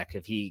throwback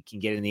if he can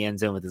get in the end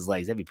zone with his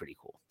legs. That'd be pretty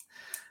cool.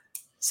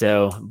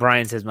 So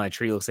Brian says my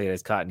tree looks like it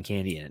has cotton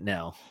candy in it.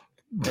 No,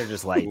 they're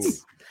just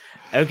lights.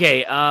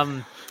 Okay.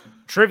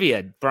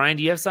 Trivia. Brian,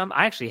 do you have some?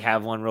 I actually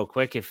have one real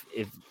quick if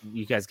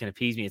you guys can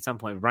appease me at some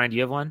point. Brian, do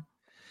you have one?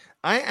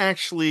 I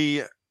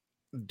actually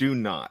do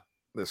not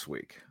this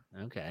week.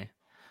 Okay.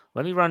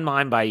 Let me run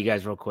mine by you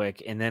guys real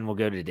quick, and then we'll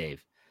go to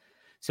Dave.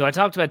 So I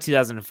talked about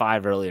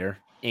 2005 earlier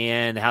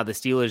and how the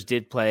Steelers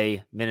did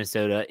play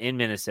Minnesota in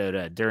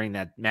Minnesota during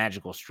that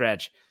magical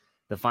stretch,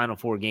 the final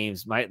 4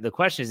 games. The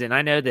question is, and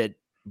I know that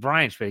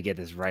Brian should get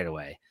this right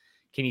away.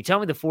 Can you tell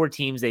me the 4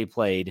 teams they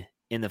played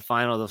in the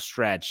final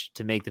stretch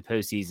to make the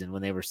postseason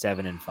when they were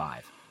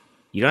 7-5?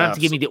 You don't have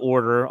to give me the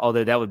order,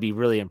 although that would be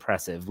really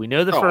impressive. We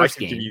know the first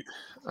game.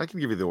 I can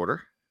give you the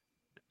order.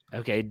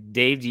 Okay,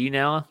 Dave, do you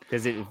know?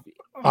 Because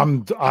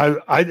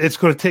it's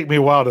going to take me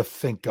a while to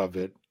think of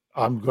it.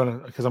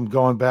 Because I'm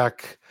going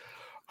back.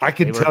 I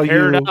can tell you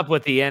paired up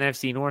with the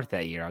NFC North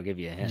that year. I'll give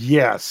you a hint.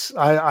 Yes,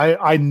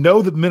 I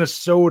know that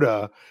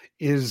Minnesota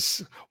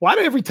is. Why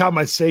do every time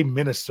I say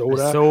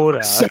Minnesota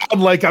I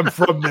sound like I'm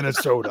from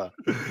Minnesota,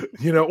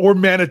 or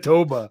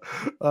Manitoba?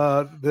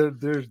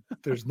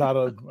 There's not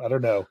a. I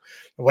don't know.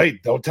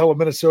 Wait, don't tell a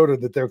Minnesota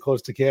that they're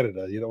close to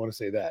Canada. You don't want to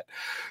say that.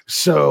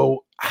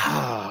 So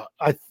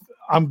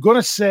I'm going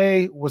to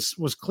say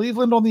was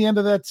Cleveland on the end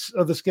of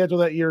the schedule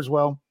that year as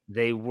well.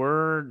 They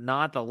were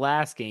not the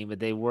last game, but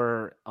they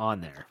were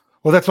on there.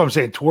 Well, that's what I'm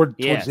saying. Towards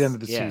the end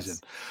of the season.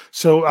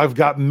 So I've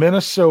got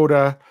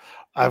Minnesota.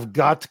 I've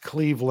got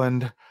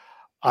Cleveland.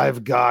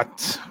 I've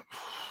got.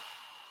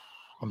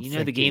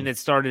 The game that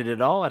started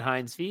it all at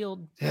Heinz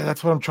Field. Yeah,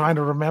 that's what I'm trying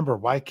to remember.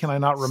 Why can I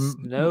not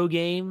remember? Snow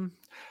game.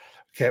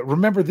 Okay,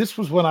 remember this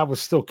was when I was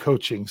still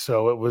coaching,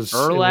 so it was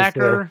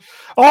Urlacher.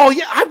 Oh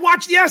yeah, I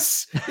watched.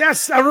 Yes,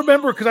 I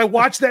remember because I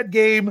watched that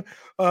game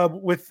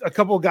with a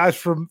couple of guys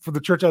from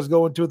the church I was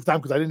going to at the time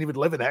because I didn't even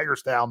live in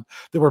Hagerstown.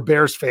 They were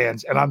Bears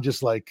fans, and I'm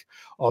just like,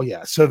 oh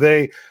yeah. So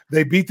they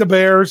beat the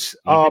Bears,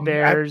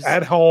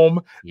 at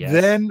home. Yes.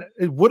 Then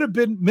it would have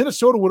been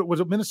Minnesota. Was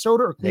it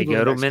Minnesota or Cleveland? They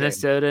go to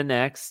Minnesota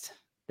next.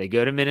 They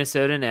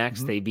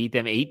beat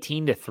them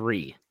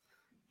 18-3.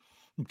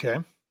 Okay.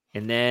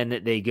 And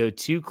then they go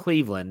to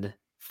Cleveland,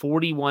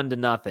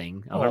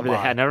 41-0.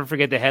 I'll never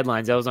forget the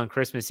headlines. That was on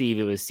Christmas Eve.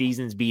 It was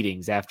seasons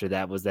beatings. After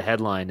that was the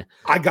headline.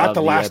 I got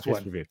the last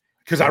one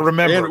because I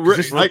remember.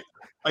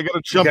 I got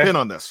to jump in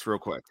on this real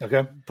quick.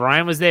 Okay,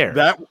 Brian was there.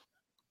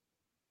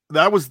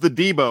 That was the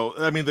Debo.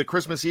 I mean, the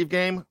Christmas Eve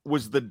game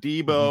was the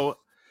Debo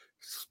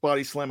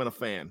body slamming a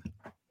fan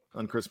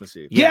on Christmas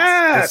Eve.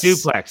 Yes, the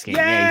suplex game.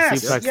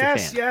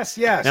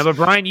 Yes. Now, but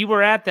Brian, you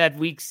were at that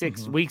week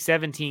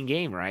 17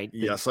 game, right?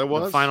 Yes, I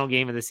was. The final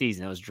game of the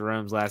season. That was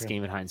Jerome's last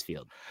game at Heinz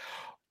Field.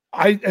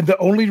 And the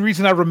only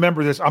reason I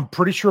remember this, I'm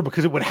pretty sure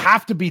because it would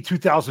have to be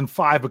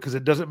 2005 because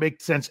it doesn't make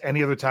sense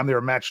any other time they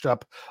were matched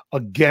up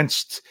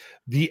against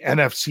the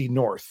NFC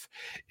North.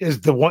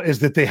 Is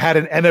that they had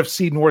an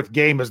NFC North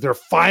game as their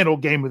final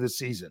game of the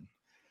season,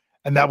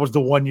 and that was the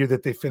one year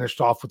that they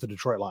finished off with the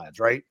Detroit Lions,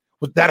 right?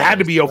 That had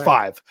to be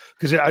 05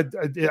 because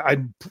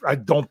I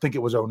don't think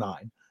it was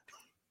 09.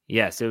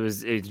 Yes, it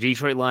was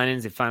Detroit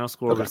Lions. The final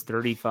score was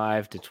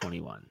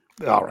 35-21.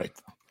 All right.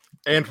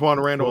 Antoine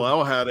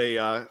Randall had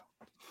a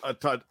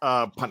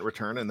punt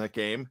return in that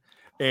game,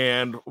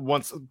 And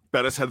once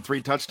Bettis had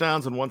 3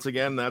 touchdowns, and once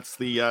again, that's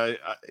the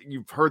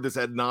you've heard this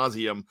ad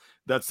nauseum.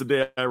 That's the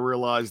day I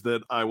realized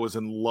that I was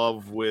in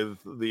love with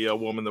the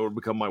woman that would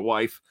become my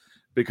wife,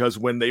 because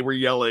when they were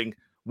yelling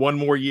one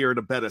more year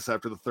to Bettis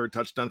after the 3rd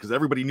touchdown, because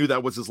everybody knew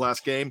that was his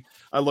last game,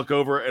 I look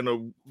over and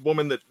a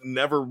woman that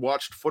never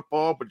watched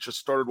football but just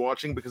started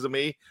watching because of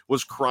me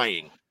was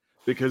crying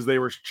because they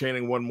were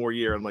chanting one more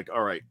year. I'm like,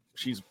 all right,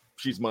 she's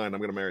mine. I'm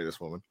going to marry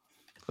this woman,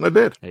 and I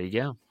did. There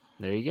you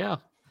go.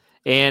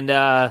 And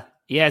so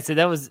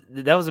that was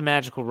a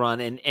magical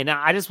run. And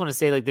I just want to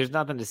say, like, there's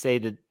nothing to say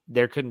that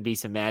there couldn't be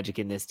some magic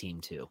in this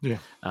team too. Yeah.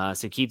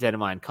 So keep that in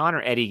mind.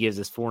 Connor Eddy gives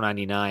us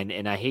 $4.99,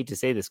 and I hate to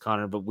say this,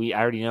 Connor, but I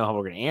already know how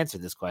we're going to answer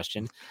this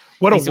question.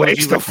 What a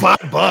waste of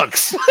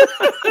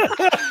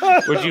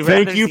 $5.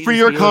 Thank you for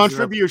your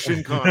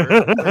contribution, Connor.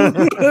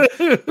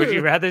 Would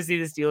you rather see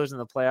the Steelers in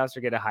the playoffs or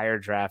get a higher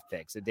draft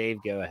pick? So Dave,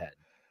 go ahead.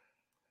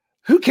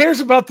 Who cares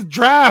about the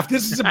draft?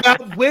 This is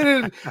about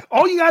winning.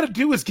 All you got to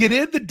do is get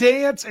in the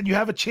dance, and you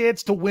have a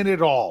chance to win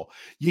it all.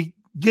 You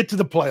get to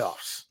the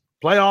playoffs.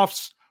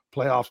 Playoffs.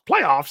 Talking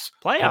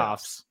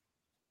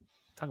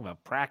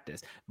about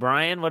practice.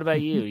 Brian, what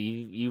about you?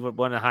 You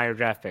won a higher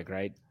draft pick,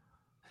 right?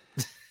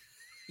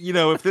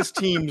 If this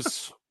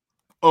team's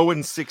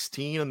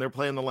 0-16 and they're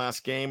playing the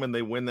last game and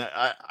they win that,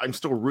 I'm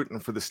still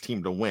rooting for this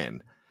team to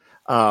win.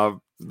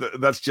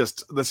 That's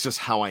just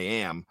how I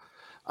am.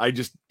 I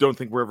just don't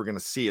think we're ever going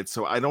to see it.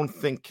 So I don't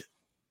think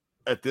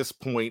at this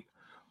point,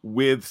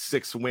 with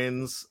 6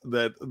 wins,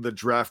 that the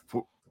draft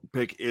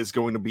pick is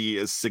going to be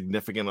as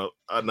significant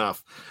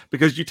enough,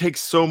 because you take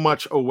so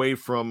much away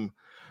from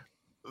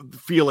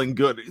feeling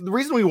good. The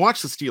reason we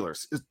watch the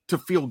Steelers is to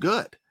feel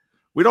good.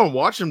 We don't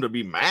watch them to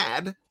be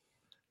mad.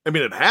 I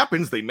mean, it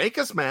happens. They make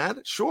us mad,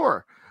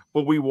 sure,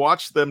 but we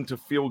watch them to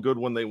feel good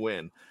when they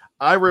win.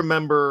 I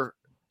remember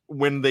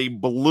when they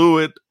blew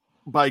it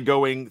by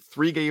going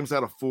 3 games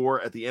out of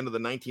 4 at the end of the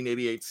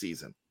 1988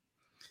 season.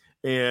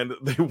 And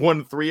they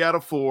won 3 out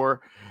of 4,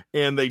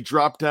 and they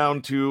dropped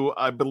down to,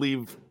 I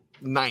believe,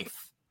 9th.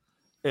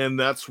 And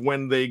that's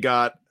when they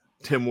got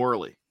Tim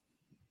Worley.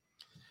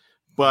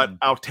 But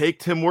I'll take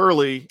Tim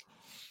Worley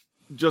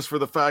just for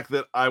the fact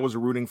that I was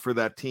rooting for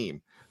that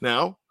team.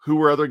 Now, who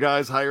were other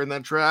guys higher in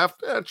that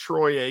draft?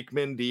 Troy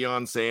Aikman,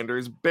 Deion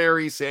Sanders,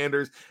 Barry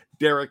Sanders,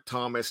 Derek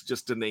Thomas,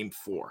 just to name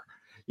 4.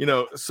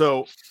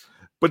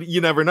 But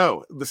you never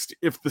know.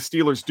 If the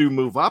Steelers do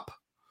move up,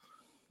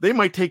 they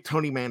might take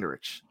Tony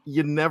Mandarich.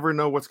 You never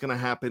know what's going to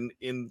happen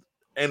in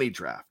any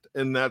draft.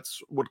 And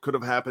that's what could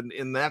have happened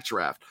in that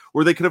draft,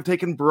 where they could have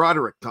taken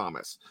Broderick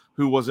Thomas,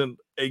 who wasn't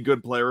a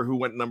good player, who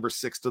went number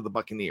 6 to the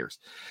Buccaneers.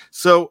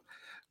 So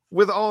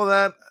with all of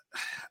that,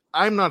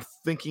 I'm not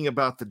thinking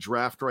about the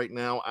draft right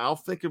now. I'll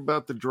think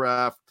about the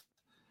draft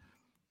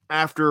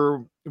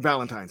after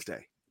Valentine's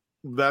Day.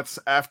 That's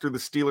after the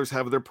Steelers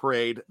have their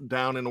parade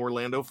down in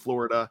Orlando,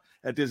 Florida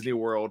at Disney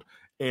World,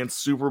 and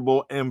Super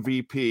Bowl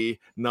MVP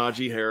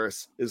Najee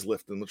Harris is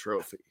lifting the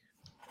trophy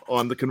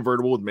on the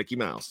convertible with Mickey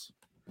Mouse.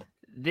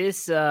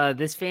 This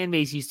fan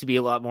base used to be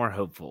a lot more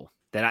hopeful.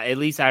 At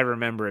least I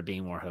remember it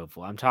being more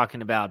hopeful. I'm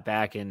talking about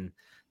back in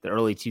the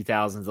early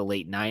 2000s, the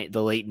late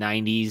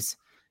 90s.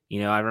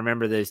 I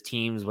remember those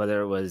teams,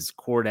 whether it was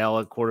Cordell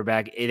at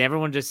quarterback, and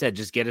everyone just said,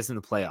 just get us in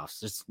the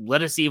playoffs. Just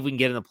let us see if we can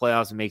get in the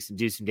playoffs and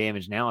do some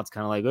damage. Now it's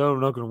kind of like, oh, we're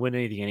not going to win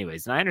anything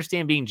anyways. And I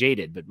understand being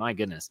jaded, but my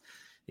goodness,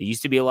 it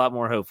used to be a lot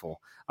more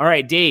hopeful. All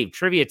right, Dave,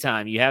 trivia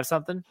time. You have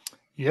something?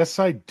 Yes,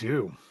 I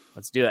do.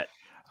 Let's do it.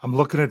 I'm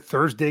looking at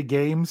Thursday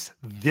games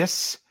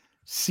this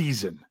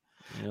season.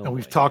 And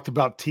we've talked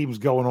about teams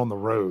going on the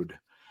road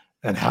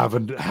and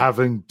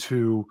having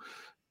to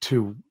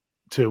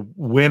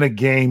win a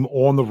game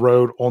on the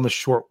road on the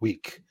short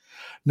week.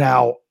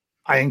 Now,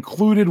 I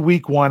included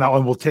week 1,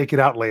 and we'll take it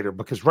out later,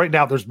 because right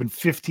now there's been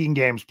 15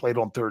 games played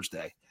on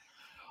Thursday.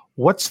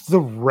 What's the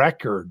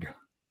record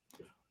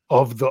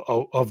of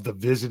the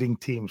visiting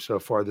team so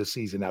far this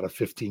season out of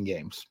 15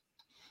 games?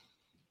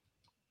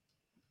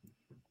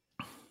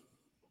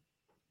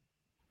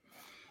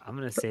 I'm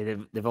going to say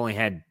they've only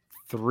had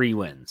 3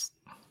 wins.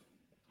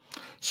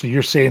 So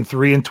you're saying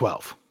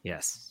 3-12?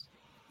 Yes.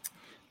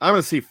 I'm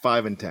going to see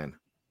 5-10.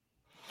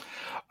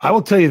 I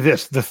will tell you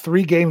this, the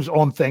 3 games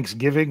on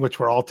Thanksgiving, which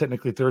were all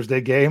technically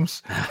Thursday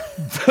games,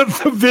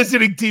 the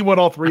visiting team won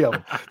all 3 of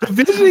them. The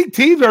visiting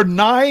teams are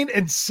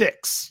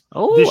 9-6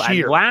 this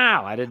year.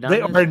 Wow. I did not know.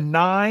 They are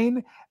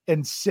 9-6.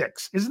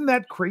 Isn't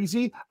that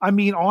crazy? I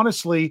mean,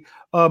 honestly,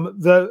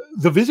 the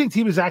visiting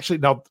team is actually,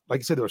 now, like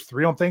I said, there was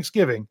 3 on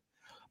Thanksgiving,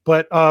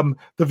 but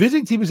the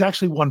visiting team has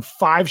actually won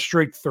 5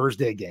 straight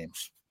Thursday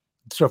games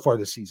so far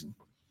this season,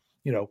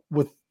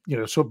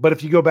 but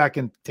if you go back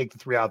and take the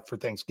 3 out for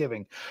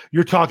Thanksgiving,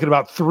 you're talking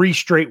about 3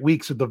 straight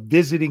weeks of the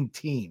visiting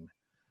team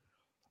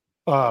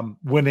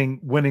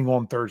winning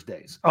on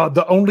Thursdays.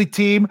 The only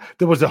team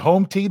that was a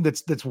home team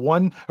that's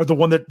won, or the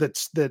one that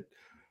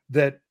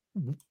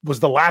was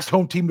the last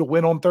home team to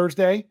win on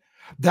Thursday,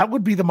 that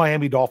would be the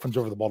Miami Dolphins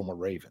over the Baltimore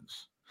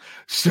Ravens.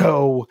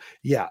 So,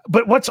 yeah.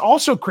 But what's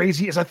also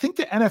crazy is I think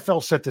the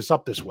NFL set this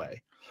up this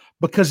way,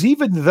 because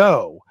even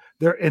though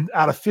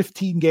out of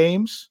 15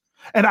 games.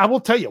 And I will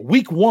tell you,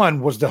 week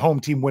 1 was the home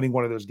team winning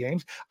one of those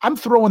games. I'm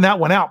throwing that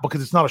one out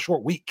because it's not a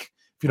short week,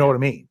 if you know what I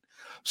mean.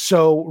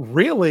 So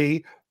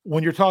really,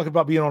 when you're talking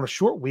about being on a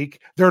short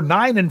week, they're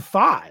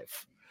 9-5.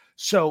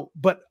 So,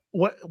 but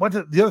what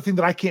the other thing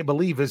that I can't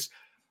believe is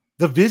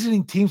the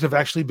visiting teams have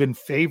actually been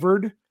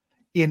favored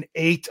in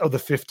 8 of the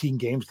 15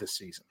 games this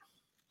season.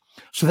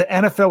 So the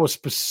NFL has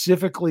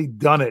specifically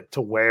done it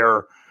to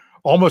where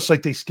almost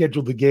like they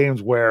scheduled the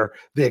games where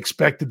they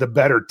expected the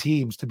better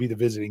teams to be the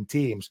visiting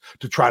teams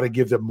to try to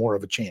give them more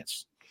of a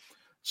chance.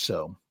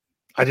 So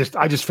I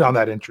just found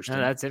that interesting.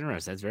 No, that's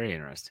interesting. That's very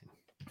interesting.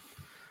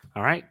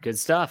 All right. Good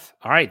stuff.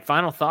 All right.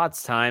 Final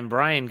thoughts time.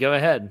 Brian, go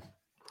ahead.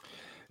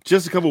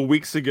 Just a couple of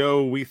weeks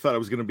ago, we thought it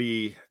was going to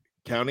be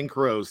counting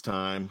crows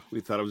time. We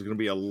thought it was going to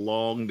be a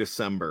long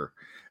December.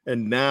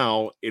 And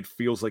now it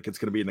feels like it's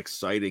going to be an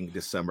exciting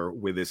December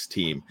with this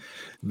team.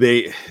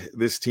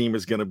 This team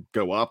is going to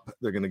go up.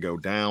 They're going to go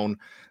down.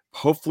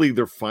 Hopefully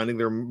they're finding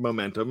their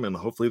momentum, and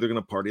hopefully they're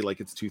going to party like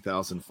it's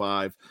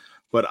 2005.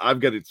 But I've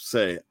got to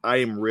say, I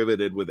am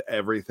riveted with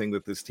everything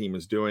that this team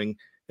is doing,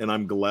 and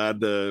I'm glad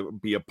to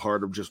be a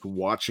part of just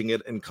watching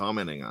it and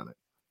commenting on it.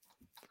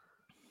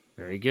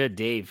 Very good.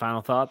 Dave,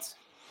 final thoughts?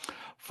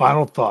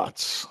 Final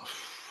thoughts.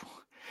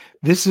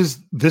 This is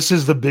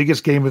the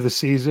biggest game of the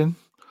season,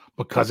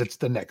 because it's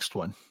the next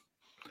one.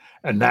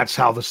 And that's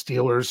how the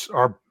Steelers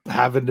are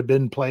having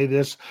to play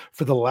this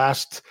for the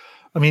last,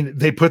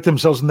 they put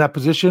themselves in that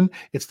position.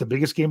 It's the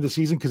biggest game of the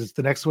season because it's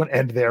the next one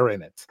and they're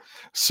in it.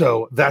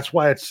 So that's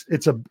why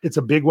it's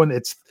a big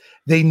one.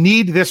 They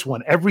need this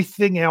one.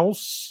 Everything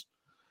else,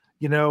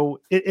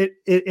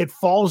 it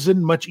falls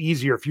in much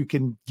easier if you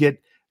can get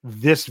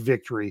this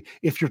victory,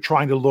 if you're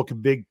trying to look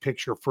big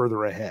picture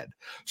further ahead.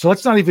 So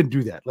let's not even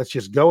do that. Let's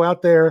just go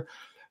out there.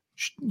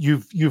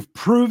 You've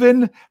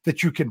proven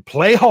that you can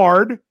play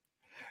hard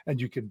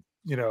and you can,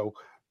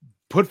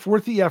 put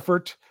forth the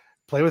effort,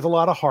 play with a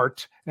lot of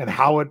heart, and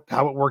how it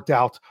worked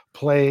out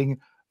playing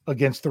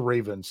against the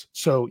Ravens.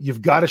 So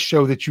you've got to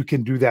show that you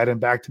can do that in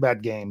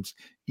back-to-back games,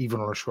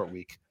 even on a short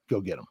week. Go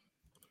get them.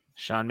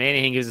 Sean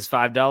Manahan gives us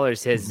 $5.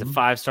 Says it's a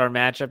 5-star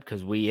matchup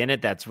because we in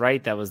it. That's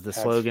right. That was the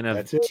slogan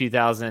of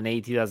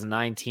 2008,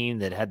 2009 team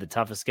that had the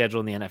toughest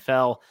schedule in the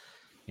NFL.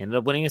 Ended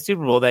up winning a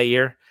Super Bowl that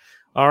year.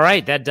 All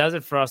right, that does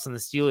it for us on the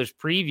Steelers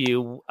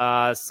preview.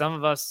 Some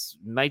of us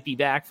might be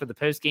back for the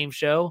post-game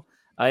show.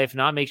 If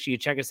not, make sure you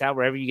check us out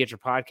wherever you get your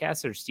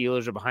podcasts, or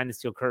Steelers or Behind the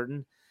Steel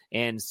Curtain,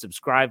 and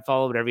subscribe,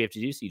 follow, whatever you have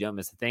to do so you don't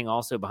miss a thing.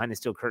 Also,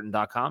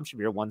 BehindTheSteelCurtain.com should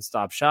be your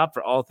one-stop shop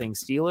for all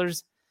things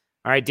Steelers.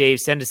 All right, Dave,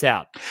 send us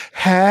out.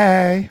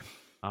 Hey.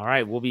 All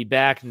right, we'll be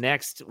back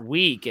next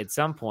week at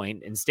some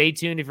point, and stay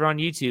tuned if you're on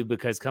YouTube,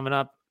 because coming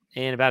up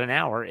in about an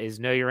hour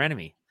is Know Your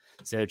Enemy.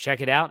 So check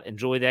it out.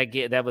 Enjoy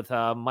that with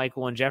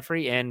Michael and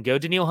Jeffrey, and go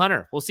Daniil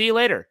Hunter. We'll see you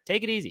later.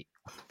 Take it easy.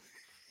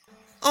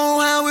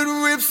 Oh, how it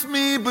rips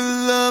me, but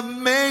love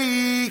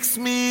makes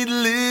me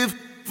live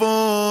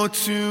for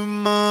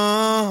tomorrow.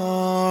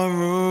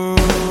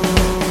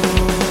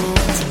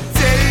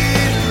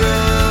 Today,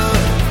 love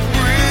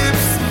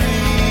rips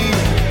me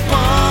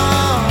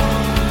apart.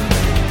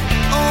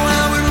 Oh,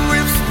 how it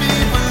rips me,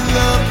 but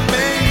love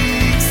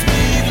makes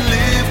me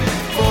live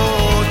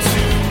for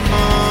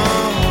tomorrow.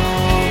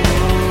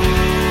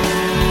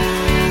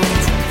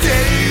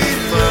 Today,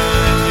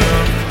 love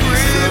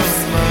rips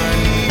me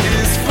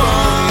as far.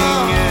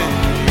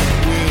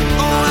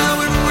 Oh, how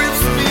it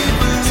rips me,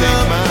 but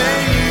love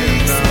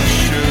makes me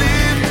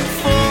live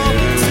for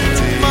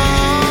tomorrow.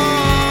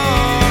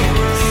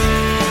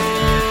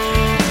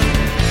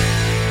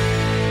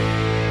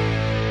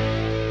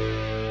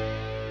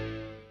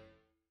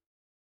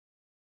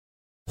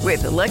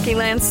 With the Lucky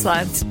Land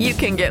Slots, you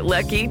can get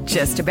lucky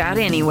just about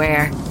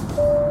anywhere.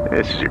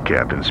 This is your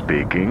captain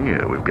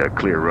speaking. We've got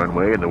clear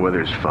runway and the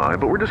weather's fine,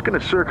 but we're just going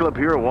to circle up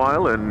here a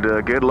while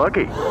and get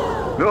lucky.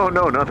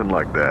 No, nothing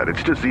like that.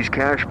 It's just these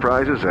cash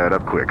prizes add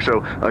up quick.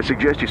 So I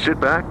suggest you sit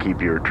back,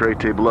 keep your tray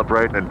table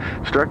upright, and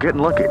start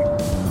getting lucky.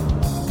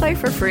 Play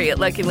for free at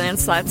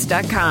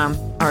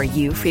LuckyLandSlots.com. Are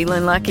you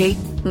feeling lucky?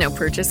 No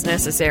purchase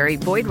necessary.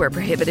 Void where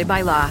prohibited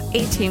by law.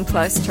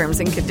 18+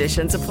 terms and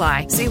conditions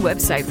apply. See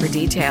website for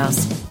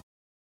details.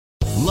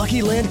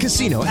 Lucky Land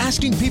Casino,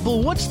 asking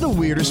people, what's the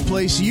weirdest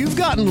place you've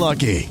gotten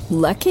lucky?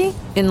 Lucky?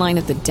 In line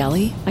at the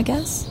deli, I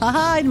guess?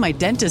 Aha, in my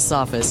dentist's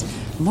office.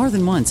 More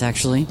than once,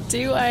 actually.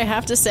 Do I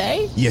have to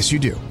say? Yes, you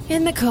do.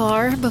 In the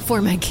car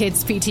before my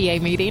kids'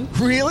 PTA meeting.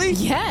 Really?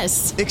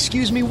 Yes.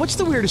 Excuse me, what's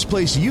the weirdest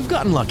place you've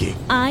gotten lucky?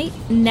 I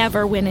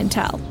never win and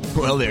tell.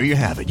 Well, there you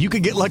have it. You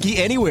can get lucky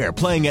anywhere,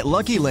 playing at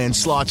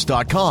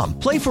LuckyLandSlots.com.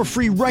 Play for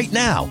free right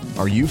now.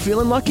 Are you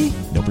feeling lucky?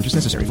 No purchase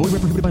necessary. Void where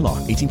prohibited by law.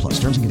 18+.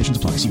 Terms and conditions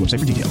apply. See website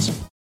for details.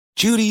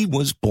 Judy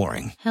was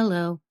boring.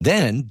 Hello.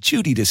 Then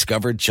Judy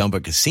discovered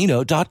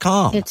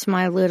ChumbaCasino.com. It's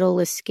my little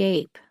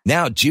escape.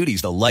 Now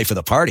Judy's the life of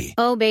the party.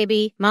 Oh,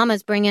 baby,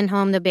 mama's bringing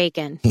home the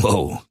bacon.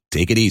 Whoa,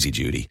 take it easy,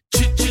 Judy.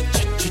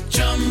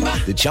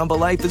 The Chumba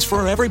life is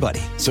for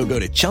everybody. So go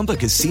to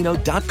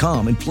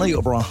ChumbaCasino.com and play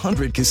over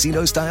 100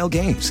 casino-style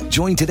games.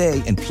 Join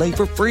today and play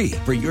for free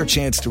for your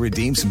chance to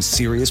redeem some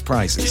serious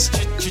prizes.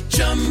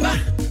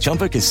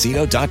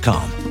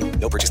 ChumbaCasino.com.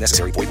 No purchase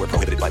necessary. Void where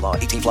prohibited by law.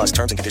 18 plus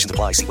terms and conditions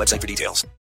apply. See website for details.